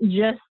can't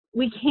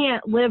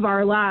live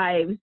our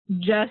lives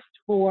just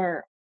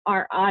for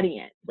our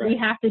audience. Right. We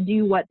have to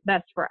do what's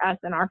best for us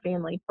and our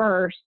family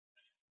first,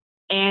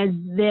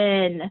 and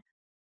then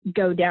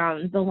go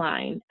down the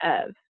line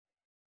of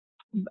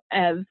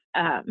of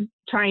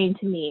trying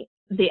to meet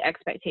the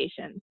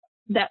expectations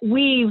that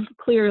we've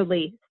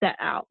clearly set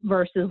out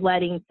versus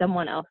letting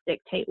someone else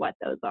dictate what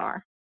those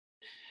are.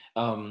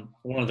 One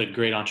of the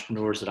great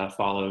entrepreneurs that I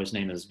follow, his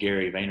name is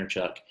Gary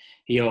Vaynerchuk.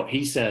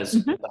 He says,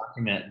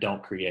 document,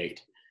 don't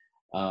create.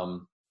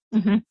 And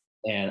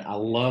I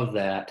love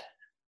that.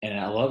 And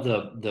I love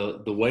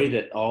the way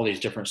that all these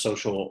different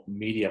social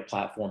media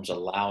platforms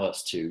allow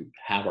us to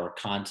have our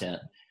content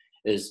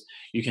is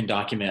you can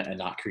document and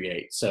not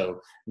create.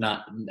 So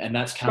and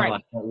that's kind of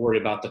like, don't worry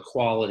about the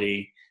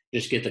quality,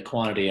 just get the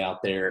quantity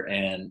out there.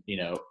 And,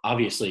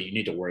 obviously you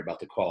need to worry about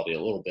the quality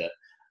a little bit,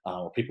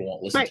 or people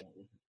won't listen to it.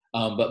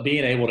 But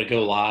being able to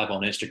go live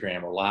on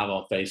Instagram or live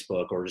on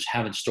Facebook or just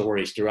having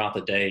stories throughout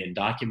the day and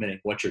documenting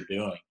what you're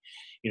doing,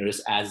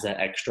 just adds that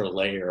extra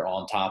layer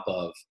on top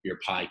of your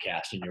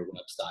podcast and your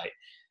website.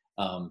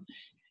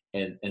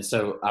 And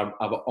so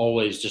I've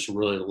always just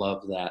really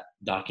loved that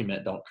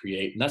document, don't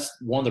create. And that's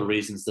one of the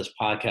reasons this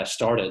podcast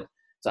started.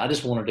 So I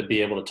just wanted to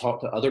be able to talk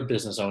to other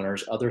business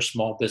owners, other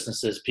small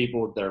businesses,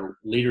 people that are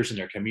leaders in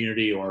their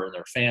community or in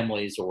their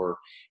families or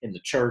in the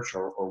church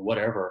or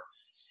whatever,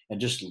 and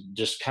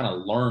just kind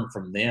of learn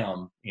from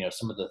them,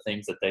 some of the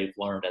things that they've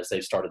learned as they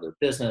started their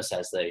business,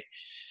 as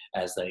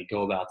they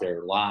go about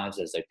their lives,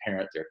 as they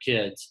parent their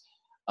kids.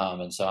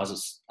 And so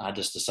I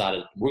just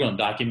decided we're going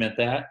to document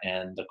that,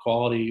 and the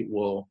quality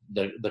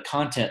the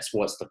content's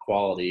what's the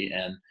quality.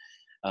 And,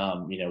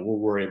 we'll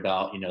worry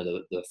about,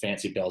 the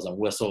fancy bells and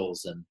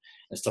whistles and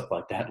stuff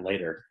like that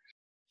later.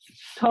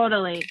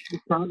 Totally.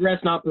 Progress,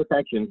 not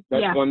perfection.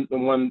 That's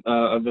one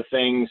of the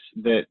things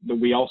that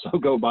we also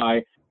go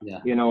by. Yeah.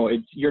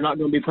 You're not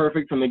going to be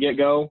perfect from the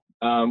get-go.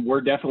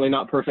 We're definitely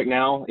not perfect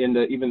now.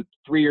 Even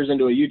 3 years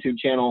into a YouTube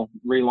channel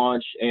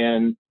relaunch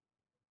and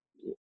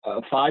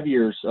 5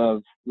 years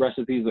of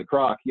Recipes That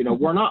Crock,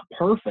 we're not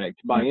perfect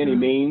by any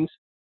means,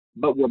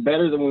 but we're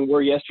better than we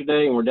were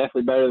yesterday, and we're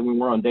definitely better than we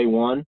were on day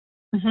one.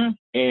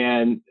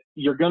 And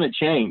you're going to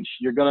change.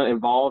 You're going to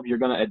evolve. You're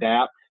going to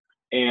adapt,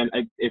 and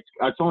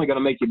it's only going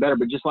to make you better.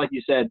 But just like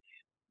you said,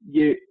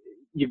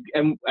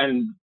 I'm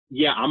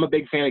a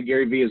big fan of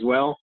Gary Vee as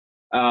well.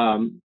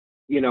 When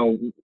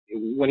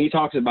he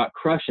talks about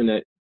crushing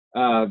it,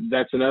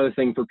 that's another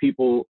thing for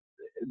people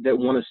that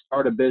want to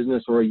start a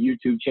business or a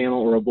YouTube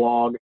channel or a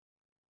blog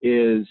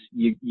is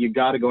you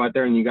got to go out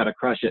there and you got to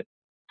crush it,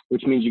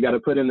 which means you got to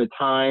put in the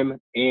time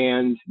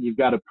and you've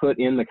got to put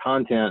in the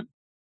content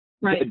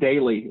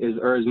daily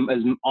or as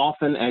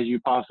often as you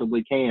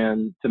possibly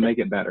can to make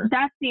it better.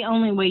 That's the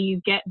only way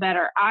you get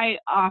better. I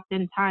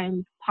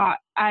oftentimes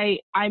I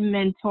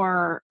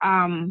mentor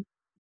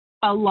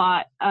a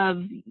lot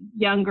of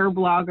younger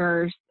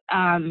bloggers,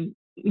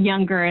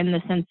 younger in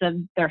the sense of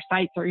their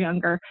sites are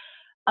younger.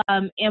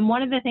 And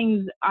one of the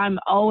things I'm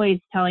always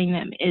telling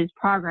them is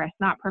progress,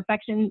 not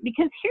perfection,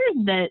 because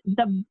here's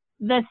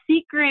the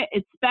secret,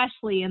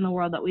 especially in the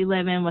world that we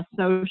live in with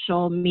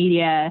social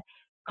media,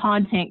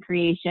 content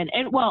creation,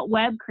 and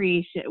web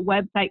creation,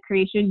 website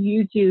creation,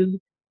 YouTube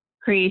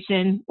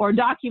creation, or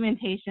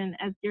documentation,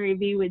 as Gary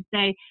Vee would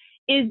say,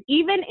 is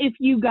even if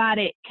you got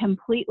it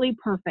completely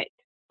perfect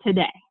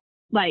today,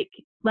 like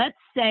let's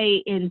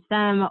say in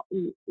some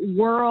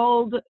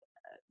world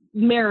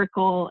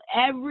miracle,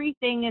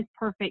 everything is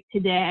perfect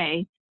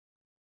today,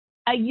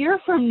 a year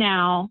from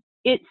now,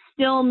 it's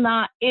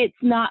not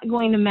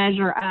going to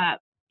measure up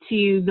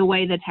to the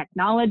way the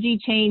technology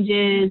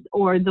changes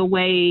or the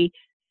way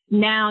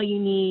now you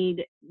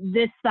need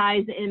this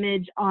size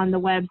image on the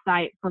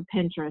website for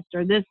Pinterest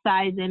or this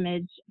size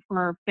image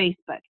for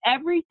Facebook.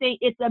 Everything,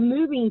 it's a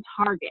moving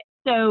target.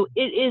 So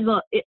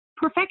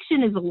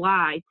perfection is a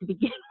lie to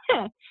begin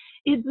with.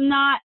 It's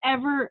not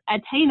ever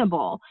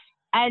attainable.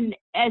 And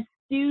as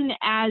soon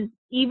as,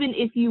 even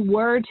if you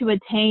were to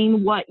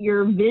attain what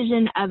your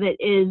vision of it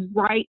is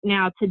right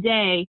now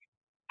today,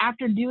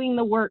 after doing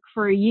the work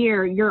for a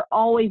year, you're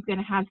always going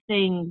to have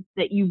things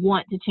that you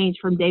want to change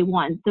from day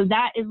one. So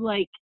that is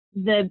like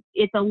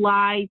it's a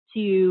lie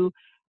to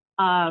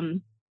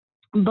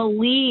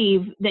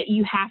believe that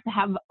you have to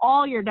have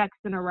all your ducks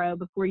in a row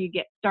before you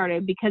get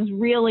started, because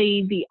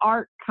really the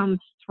art comes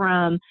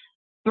from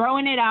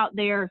throwing it out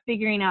there,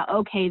 figuring out,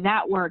 okay,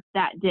 that worked,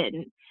 that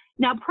didn't.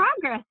 Now,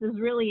 progress is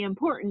really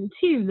important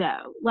too,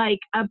 though. Like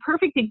a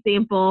perfect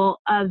example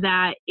of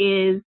that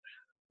is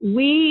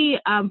we,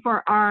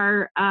 for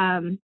our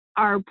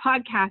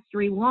podcast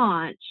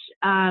relaunch,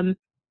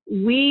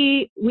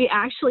 we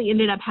actually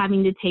ended up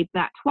having to tape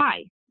that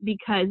twice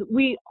because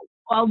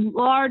a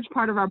large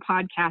part of our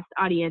podcast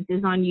audience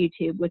is on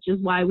YouTube, which is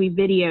why we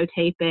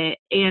videotape it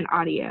and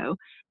audio.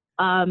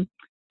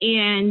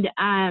 And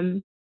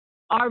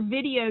our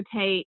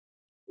videotape,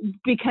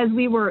 because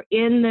we were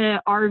in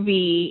the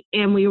RV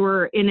and we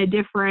were in a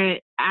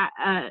different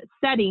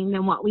setting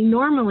than what we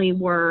normally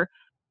were,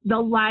 the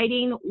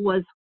lighting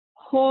was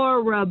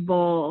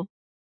horrible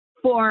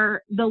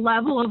for the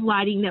level of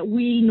lighting that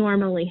we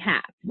normally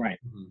have. Right.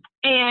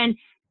 And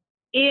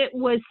it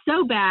was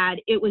so bad,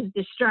 it was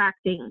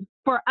distracting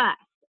for us.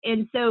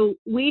 And so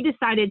we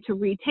decided to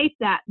retape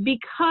that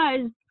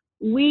because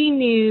we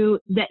knew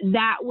that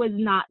that was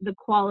not the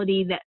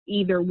quality that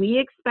either we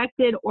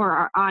expected or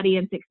our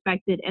audience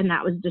expected, and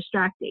that was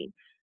distracting.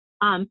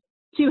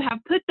 To have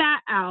put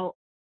that out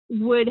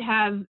would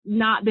have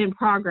not been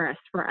progress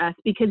for us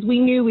because we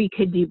knew we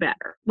could do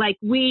better. Like,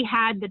 we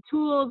had the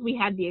tools, we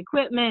had the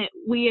equipment,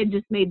 we had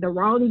just made the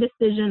wrong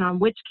decision on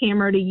which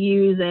camera to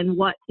use and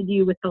what to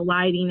do with the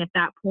lighting at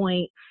that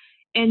point.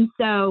 And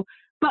so,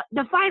 but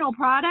the final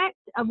product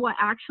of what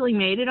actually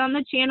made it on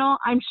the channel,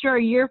 I'm sure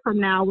a year from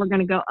now, we're going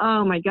to go,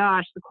 oh my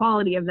gosh, the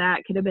quality of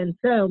that could have been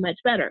so much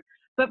better.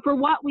 But for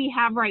what we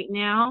have right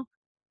now,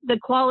 the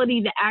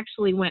quality that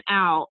actually went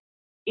out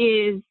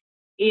is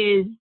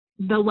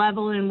the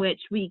level in which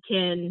we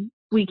can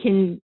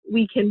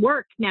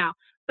work now.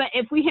 But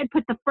if we had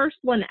put the first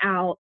one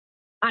out,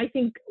 I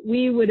think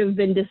we would have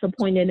been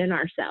disappointed in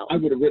ourselves. I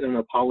would have written an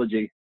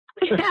apology.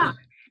 Yeah.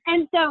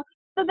 And so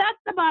that's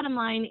the bottom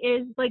line,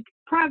 is like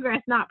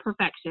progress, not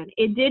perfection.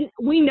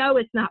 We know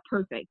it's not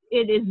perfect.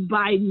 It is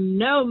by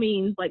no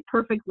means like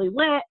perfectly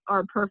lit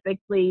or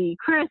perfectly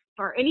crisp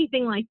or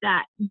anything like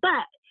that.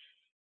 But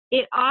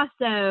it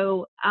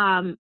also,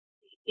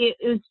 it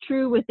is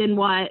true within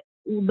what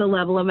the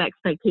level of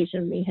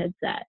expectation we had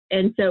set.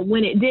 And so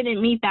when it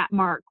didn't meet that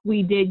mark,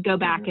 we did go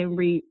back and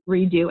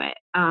redo it.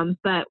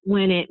 But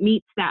when it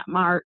meets that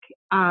mark,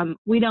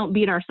 we don't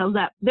beat ourselves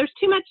up. There's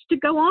too much to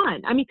go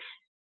on. I mean,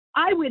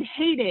 I would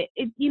hate it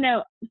if,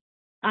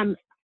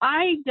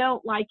 I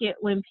don't like it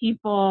when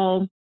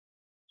people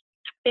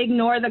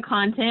ignore the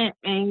content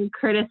and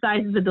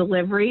criticize the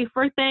delivery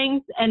for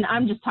things. And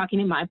I'm just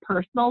talking in my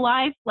personal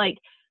life. Like,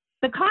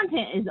 the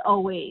content is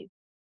always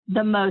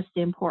the most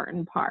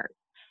important part.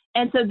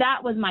 And so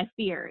that was my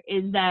fear,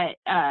 is that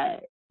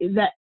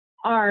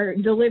our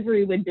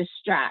delivery would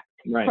distract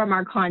from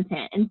our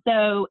content. And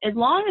so as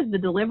long as the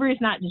delivery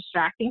is not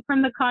distracting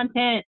from the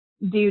content,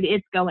 dude,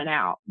 it's going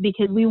out,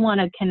 because we want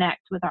to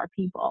connect with our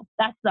people.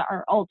 That's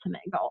our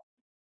ultimate goal.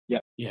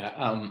 Yep. Yeah.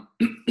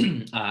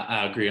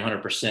 I agree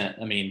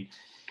 100%. I mean,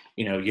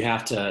 you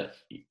have to,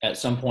 at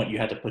some point you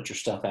have to put your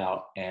stuff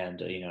out,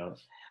 and,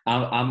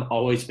 I'm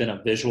always been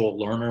a visual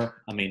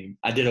learner. I mean,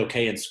 I did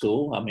okay in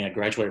school. I mean, I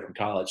graduated from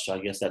college, so I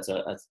guess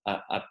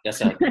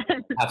I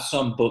have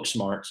some book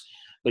smarts,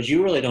 but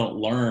you really don't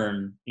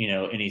learn,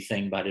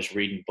 anything by just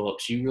reading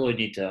books. You really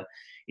need to,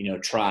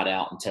 try it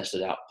out and test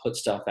it out, put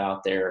stuff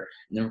out there,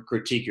 and then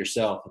critique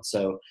yourself. And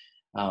so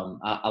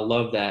I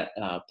love that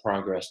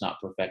progress,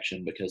 not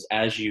perfection, because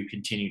as you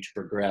continue to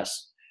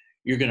progress,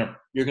 you're gonna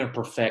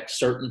perfect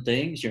certain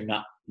things.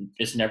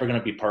 It's never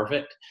gonna be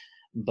perfect.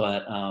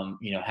 But,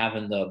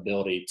 having the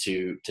ability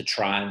to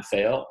try and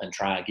fail and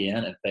try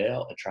again and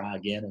fail and try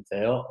again and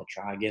fail and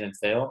try again and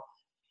fail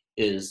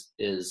is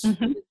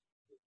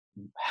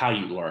how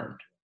you learn.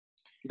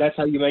 That's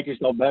how you make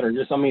yourself better.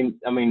 I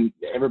mean,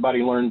 everybody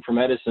learned from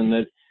Edison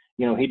that,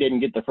 he didn't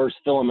get the first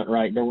filament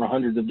right. There were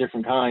hundreds of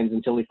different kinds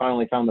until he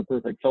finally found the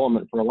perfect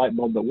filament for a light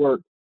bulb that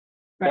worked.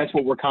 Right. That's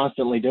what we're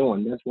constantly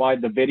doing. That's why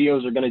the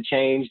videos are going to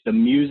change. The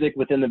music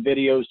within the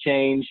videos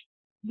change.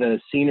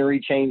 The scenery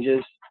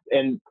changes.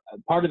 And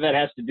part of that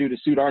has to do to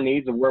suit our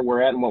needs of where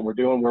we're at and what we're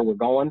doing, where we're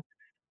going.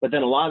 But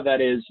then a lot of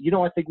that is,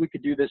 I think we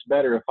could do this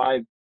better if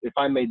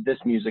I made this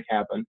music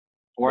happen,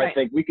 or right. I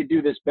think we could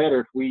do this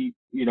better if we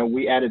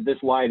added this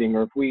lighting,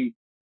 or if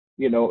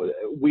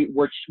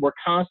we're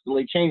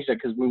constantly changing it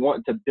because we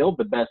want to build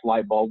the best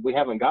light bulb. We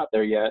haven't got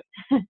there yet,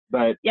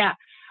 but yeah.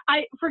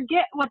 I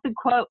forget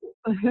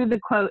who the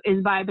quote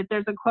is by, but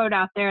there's a quote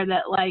out there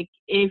that, like,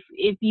 if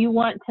you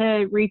want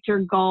to reach your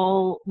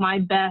goal, my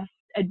best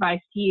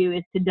advice to you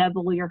is to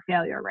double your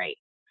failure rate.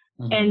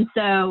 Mm-hmm. And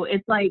so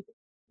it's like,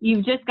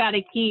 you've just got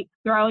to keep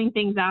throwing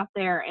things out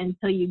there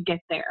until you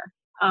get there.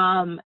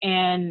 And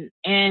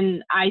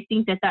I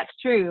think that's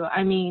true.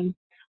 I mean,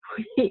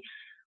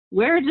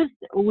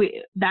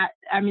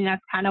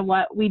 that's kind of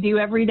what we do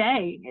every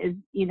day is,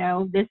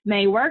 this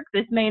may work,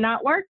 this may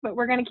not work, but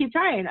we're going to keep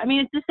trying. I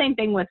mean, it's the same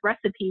thing with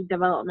recipe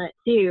development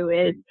too,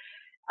 is,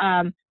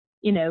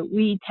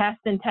 we test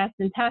and test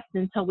and test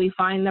until we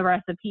find the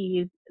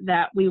recipes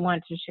that we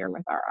want to share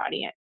with our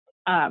audience.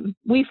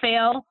 We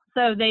fail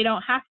so they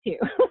don't have to.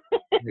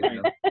 I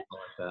like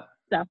that.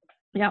 So,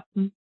 yeah.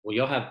 Well,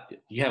 you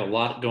have a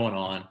lot going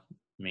on.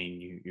 I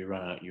mean, you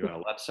run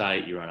a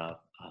website, you run a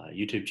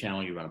YouTube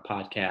channel, you run a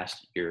podcast,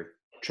 you're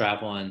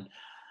traveling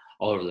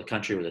all over the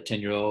country with a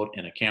 10-year-old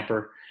in a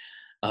camper.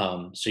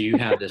 So you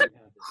have this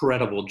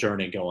incredible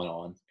journey going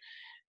on.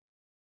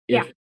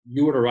 If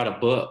you were to write a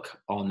book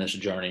on this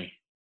journey,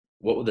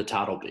 what would the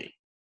title be?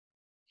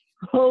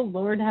 Oh,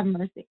 Lord have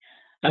mercy.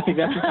 I think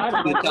that's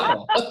the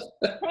title.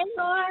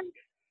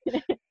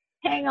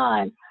 Hang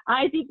on.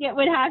 I think it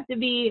would have to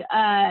be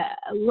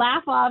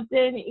laugh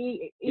often,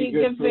 eat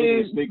good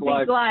food, speak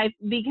life,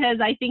 because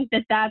I think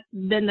that's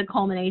been the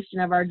culmination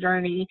of our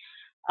journey.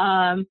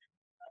 Last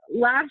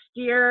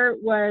year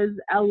was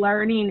a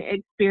learning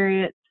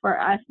experience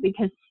for us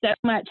because so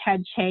much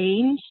had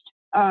changed.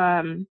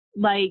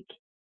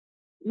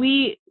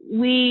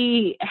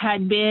 We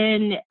had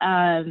been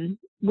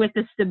with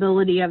the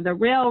stability of the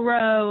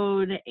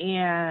railroad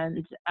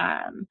and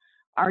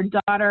Our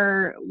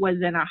daughter was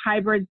in a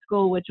hybrid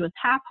school, which was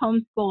half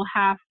homeschool,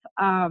 half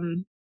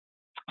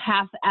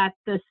at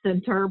the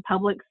center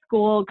public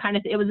school.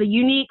 It was a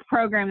unique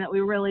program that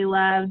we really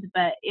loved,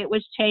 but it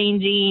was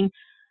changing.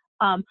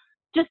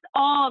 Just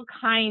all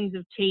kinds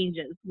of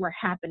changes were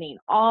happening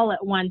all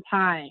at one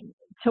time,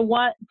 to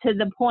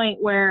the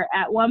point where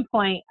at one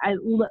point,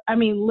 I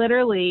mean,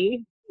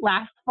 literally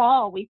last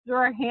fall, we threw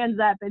our hands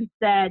up and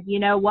said, you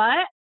know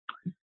what?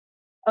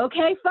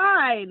 Okay,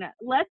 fine.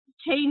 Let's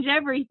change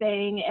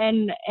everything.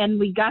 And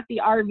we got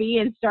the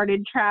RV and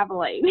started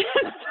traveling.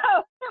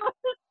 So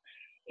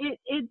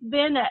it's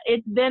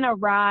been a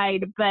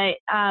ride, but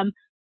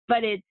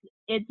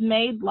it's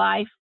made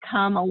life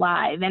come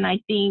alive. And I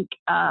think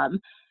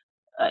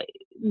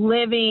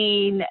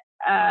living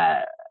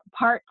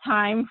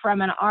part-time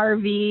from an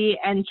RV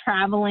and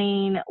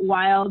traveling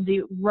while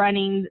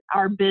running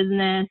our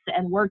business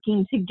and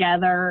working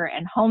together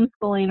and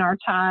homeschooling our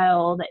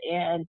child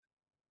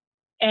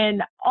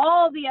and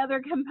all the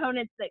other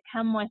components that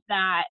come with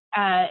that,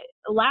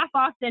 Laugh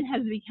Austin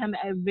has become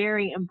a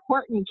very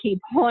important key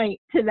point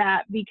to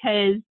that,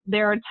 because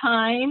there are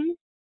times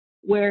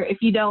where if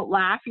you don't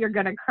laugh, you're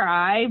going to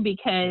cry,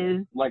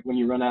 because... Like when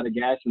you run out of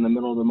gas in the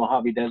middle of the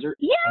Mojave Desert?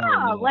 Yeah,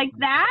 oh, no. Like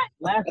that.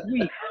 Last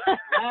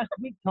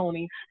week,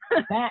 Tony,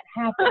 that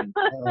happened.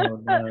 Oh,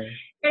 no.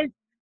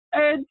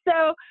 And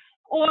so,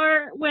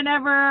 or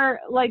whenever,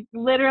 like,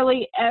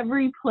 literally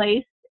every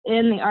place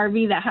in the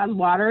RV that has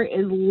water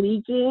is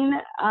leaking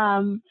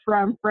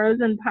from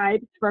frozen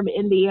pipes from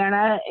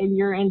Indiana, and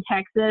you're in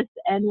Texas,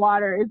 and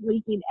water is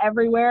leaking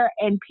everywhere.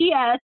 And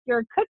P.S.,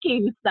 your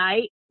cooking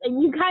site,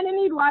 and you kind of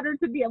need water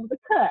to be able to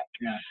cook.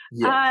 Yeah.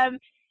 Yes.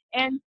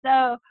 And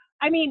so,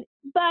 I mean,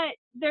 but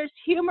there's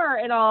humor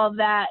in all of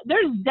that.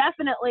 There's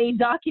definitely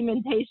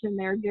documentation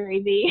there, Gary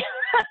V.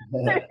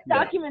 There's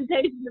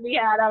documentation to be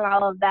had on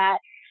all of that.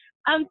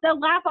 So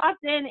Laugh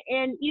Austin,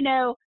 and, you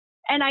know,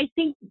 and I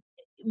think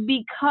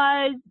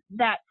because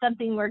that's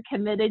something we're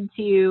committed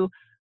to,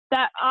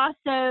 that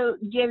also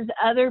gives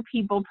other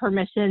people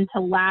permission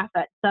to laugh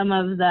at some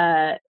of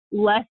the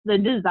less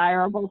than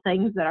desirable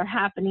things that are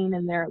happening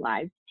in their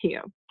lives too.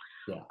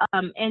 Yeah.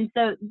 And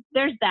so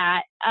there's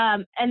that.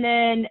 And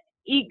then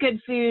Eat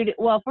Good Food.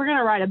 Well, if we're going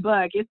to write a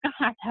book, it's going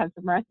to have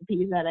some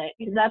recipes in it,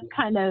 because that's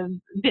kind of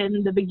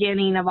been the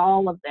beginning of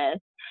all of this.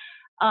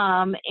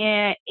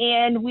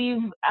 And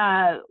we've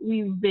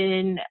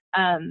been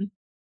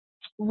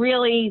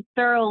really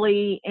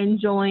thoroughly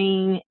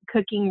enjoying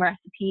cooking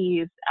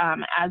recipes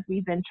as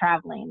we've been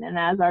traveling and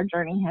as our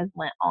journey has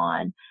went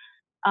on.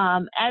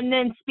 And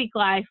then Speak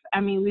Life, I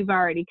mean, we've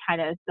already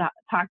kind of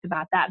talked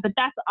about that, but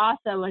that's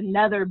also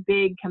another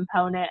big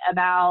component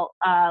about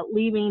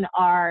leaving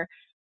our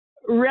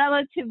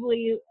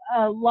relatively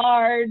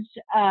large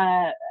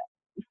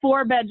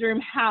 4-bedroom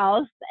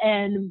house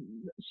and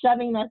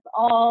shoving us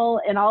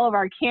all and all of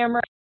our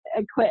camera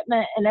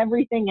equipment and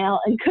everything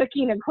else and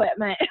cooking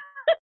equipment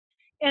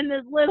in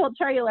this little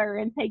trailer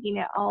and taking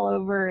it all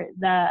over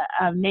the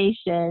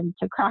nation,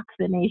 to crock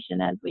the nation,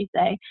 as we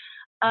say.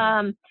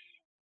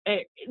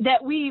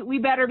 That we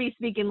better be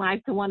speaking life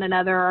to one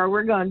another, or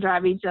we're going to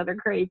drive each other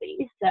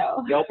crazy.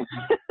 So Yep.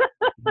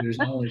 There's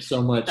only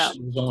so much.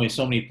 There's only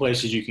so many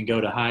places you can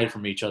go to hide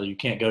from each other. You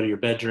can't go to your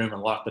bedroom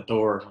and lock the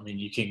door. I mean,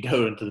 you can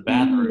go into the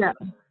bathroom. No.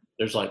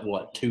 There's like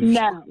what, 2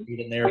 feet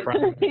in there,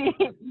 probably.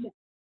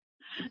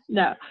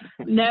 No.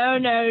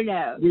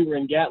 We were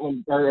in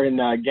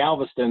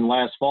Galveston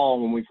last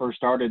fall when we first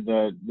started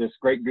this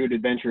Great Good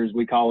Adventures,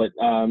 we call it.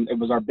 It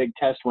was our big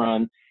test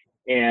run,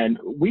 and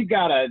we've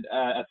got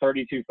a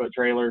 32-foot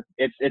trailer.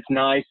 It's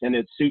nice, and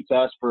it suits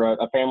us for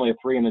a family of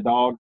 3 and a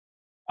dog.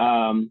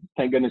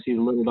 Thank goodness he's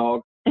a little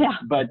dog. Yeah.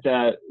 But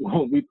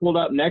when we pulled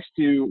up next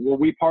to where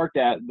we parked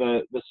at,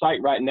 the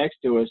site right next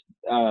to us,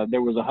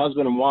 there was a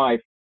husband and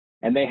wife,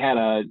 and they had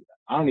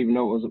I don't even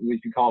know what we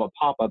could call a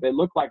pop-up. It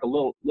looked like a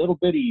little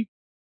bitty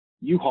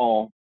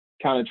U-Haul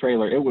kind of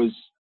trailer. It was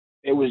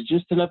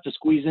just enough to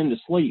squeeze in to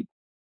sleep.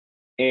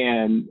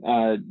 And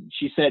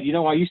she said, you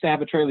know, I used to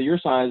have a trailer your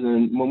size,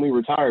 and when we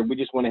retired, we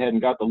just went ahead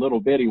and got the little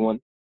bitty one.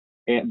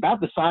 And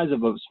about the size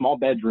of a small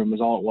bedroom is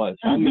all it was.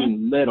 Mm-hmm. I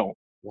mean, little.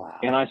 Wow.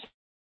 And I said,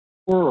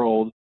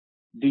 world,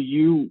 do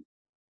you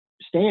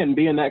stand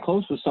being that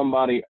close with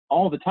somebody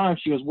all the time?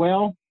 She goes,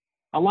 well,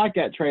 I like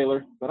that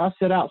trailer, but I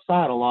sit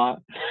outside a lot.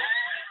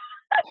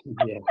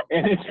 Yeah.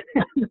 And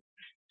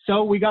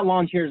so we got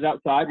lawn chairs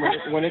outside.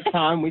 When it's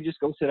time, we just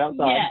go sit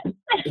outside.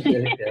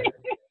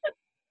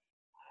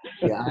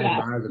 Yeah, I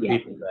admire the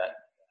people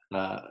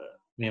that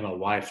me and my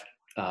wife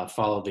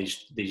follow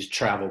these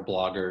travel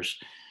bloggers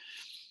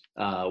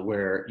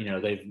where, you know,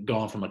 they've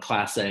gone from a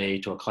Class A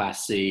to a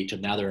Class C to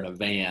now they're in a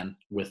van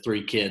with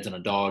 3 kids and a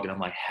dog. And I'm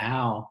like,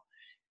 how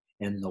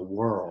in the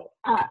world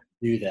can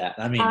you do that?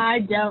 I mean, I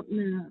don't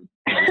know.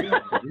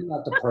 We're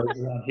not the pros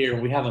around here.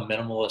 We have a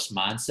minimalist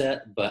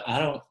mindset, but I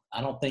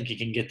don't think you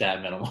can get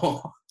that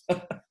minimal.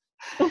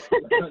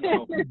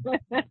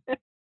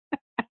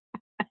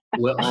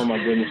 Well, oh my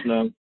goodness,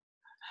 no.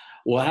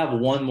 Well, I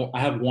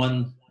have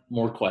one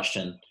more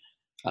question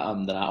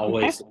that I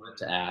always like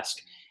to ask,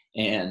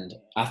 And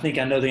I think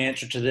I know the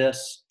answer to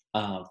this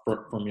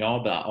from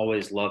y'all, but I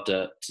always love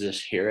to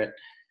just hear it.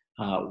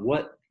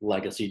 What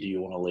legacy do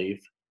you want to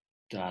leave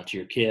to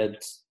your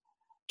kids,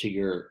 to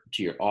your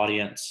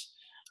audience,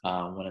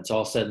 when it's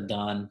all said and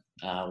done,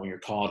 when you're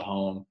called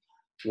home?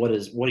 What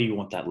do you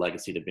want that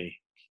legacy to be?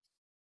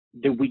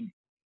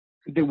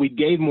 That we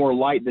gave more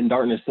light than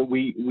darkness, that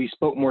we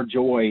spoke more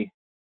joy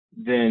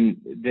than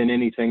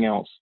anything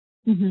else.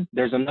 Mm-hmm.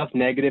 There's enough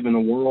negative in the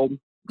world.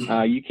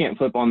 You can't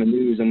flip on the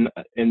news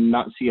and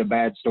not see a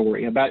bad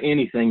story about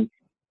anything.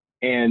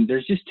 And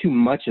there's just too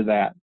much of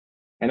that.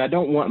 And I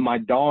don't want my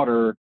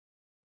daughter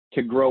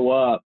to grow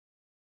up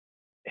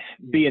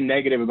being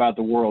negative about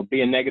the world,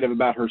 being negative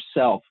about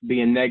herself,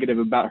 being negative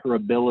about her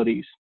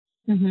abilities.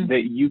 Mm-hmm.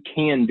 That you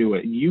can do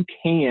it. You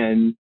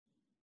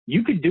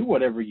could do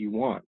whatever you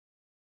want.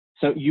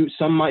 So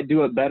some might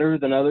do it better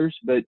than others,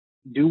 but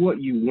do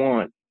what you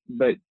want,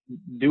 but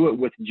do it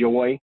with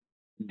joy.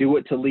 Do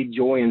it to leave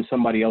joy in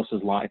somebody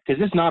else's life.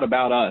 Because it's not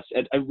about us.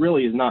 It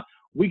really is not.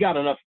 We got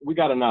enough.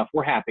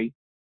 We're happy.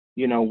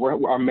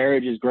 Our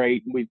marriage is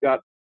great. We've got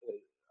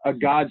a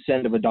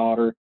godsend of a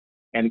daughter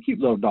and a cute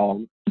little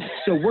dog.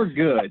 So we're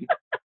good.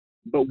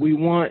 But we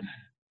want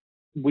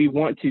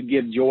to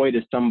give joy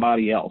to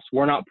somebody else.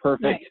 We're not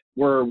perfect.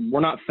 Right.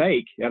 We're not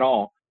fake at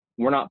all.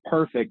 We're not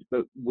perfect,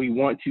 but we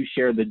want to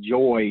share the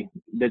joy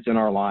that's in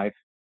our life,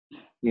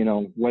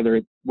 whether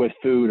it's with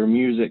food or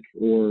music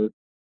or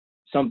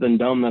something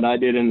dumb that I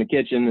did in the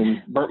kitchen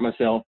and burnt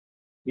myself.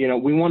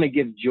 We want to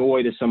give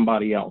joy to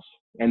somebody else.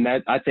 And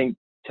that, I think,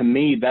 to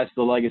me, that's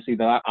the legacy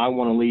that I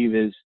want to leave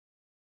is,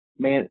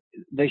 man,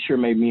 they sure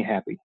made me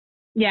happy.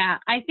 Yeah,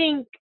 I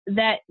think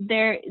that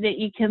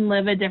you can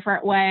live a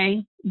different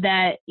way,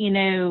 that,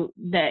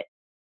 that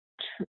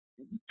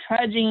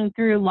trudging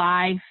through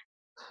life,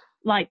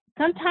 like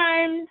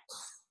sometimes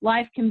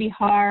life can be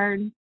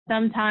hard.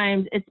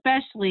 Sometimes,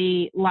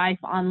 especially life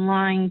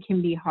online,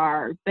 can be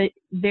hard, but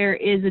there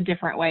is a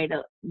different way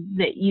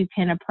that you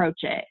can approach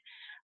it.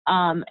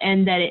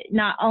 And that it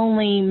not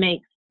only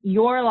makes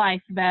your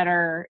life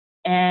better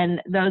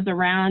and those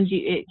around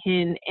you, it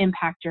can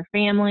impact your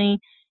family.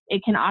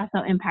 It can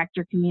also impact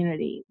your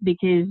community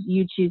because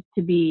you choose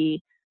to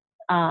be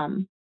a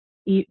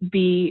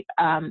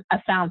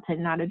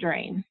fountain, not a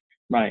drain.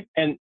 Right.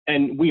 And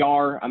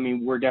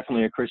we're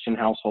definitely a Christian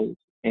household.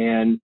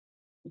 And,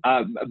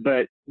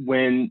 but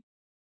when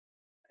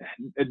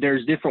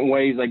there's different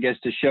ways, I guess,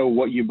 to show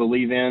what you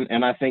believe in.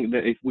 And I think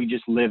that if we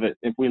just live it,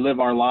 if we live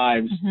our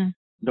lives mm-hmm.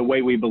 the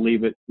way we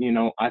believe it,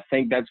 I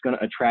think that's going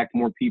to attract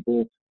more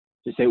people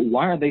to say,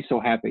 why are they so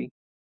happy?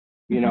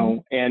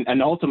 Mm-hmm.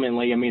 And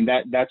ultimately,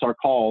 that's our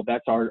call.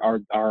 That's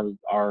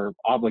our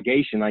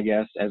obligation, I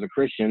guess, as a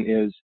Christian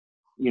is,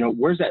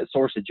 where's that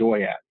source of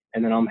joy at?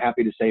 And then I'm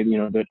happy to say,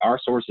 that our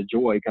source of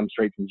joy comes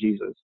straight from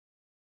Jesus.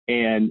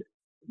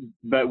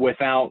 But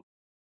without,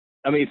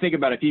 think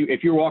about it.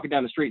 If you're walking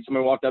down the street,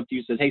 somebody walked up to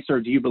you and says, hey, sir,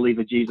 do you believe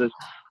in Jesus?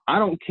 I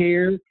don't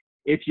care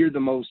if you're the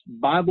most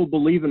Bible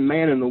believing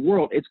man in the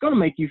world, it's going to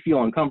make you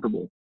feel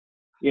uncomfortable,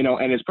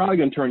 and it's probably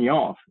going to turn you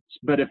off.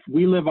 But if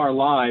we live our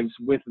lives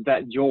with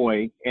that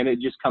joy and it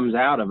just comes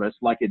out of us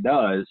like it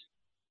does,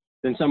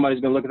 then somebody's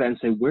going to look at that and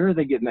say, where are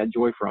they getting that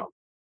joy from?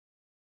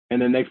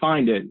 And then they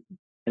find it,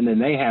 and then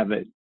they have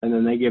it, and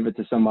then they give it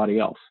to somebody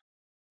else.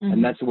 Mm-hmm.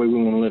 And that's the way we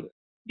want to live it.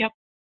 Yep.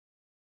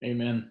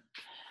 Amen.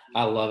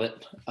 I love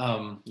it.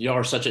 Y'all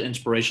are such an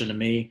inspiration to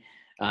me.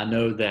 I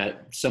know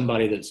that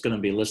somebody that's going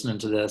to be listening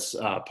to this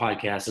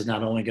podcast is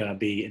not only going to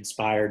be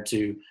inspired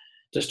to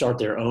start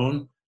their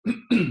own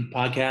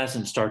podcast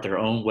and start their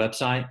own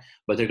website,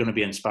 but they're going to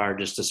be inspired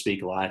just to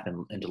speak life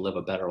and to live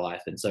a better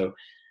life. And so,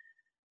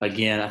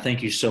 again, I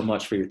thank you so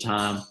much for your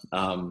time.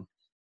 I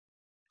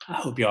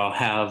hope y'all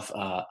have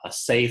a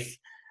safe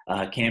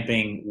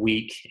camping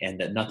week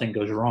and that nothing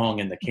goes wrong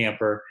in the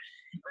camper,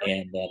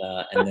 and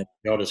that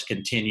y'all just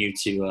continue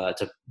to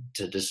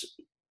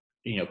just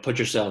put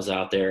yourselves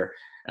out there.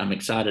 I'm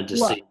excited to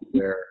see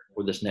where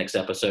this next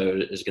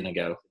episode is going to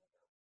go.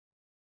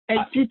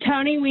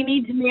 Tony, we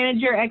need to manage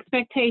your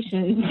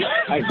expectations.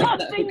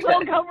 Things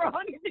will go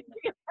wrong in the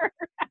camper.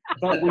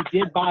 But we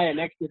did buy an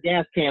extra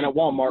gas can at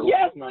Walmart.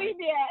 Yes, we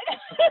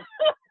did.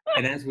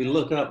 And as we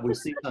look up, we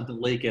see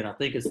something leaking. I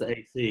think it's the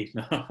AC.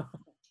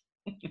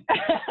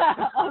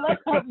 Oh,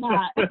 let's hope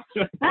not.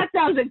 That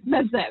sounds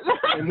expensive.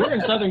 And we're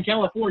in Southern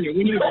California.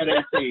 We need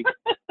that AC.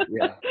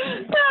 Yeah.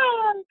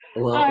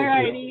 Well,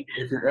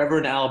 if you're ever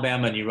in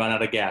Alabama and you run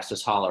out of gas,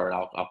 just holler and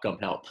I'll come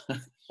help.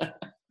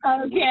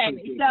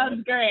 Okay,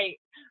 sounds great.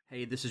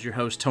 Hey, this is your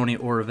host, Tony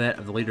Oravette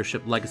of the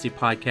Leadership Legacy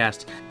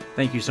Podcast.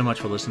 Thank you so much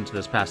for listening to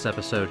this past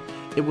episode.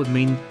 It would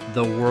mean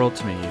the world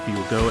to me if you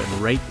would go and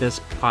rate this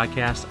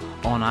podcast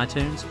on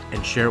iTunes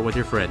and share it with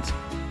your friends.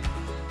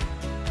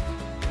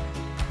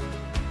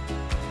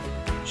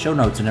 Show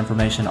notes and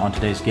information on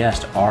today's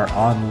guest are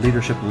on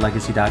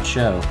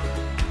leadershiplegacy.show.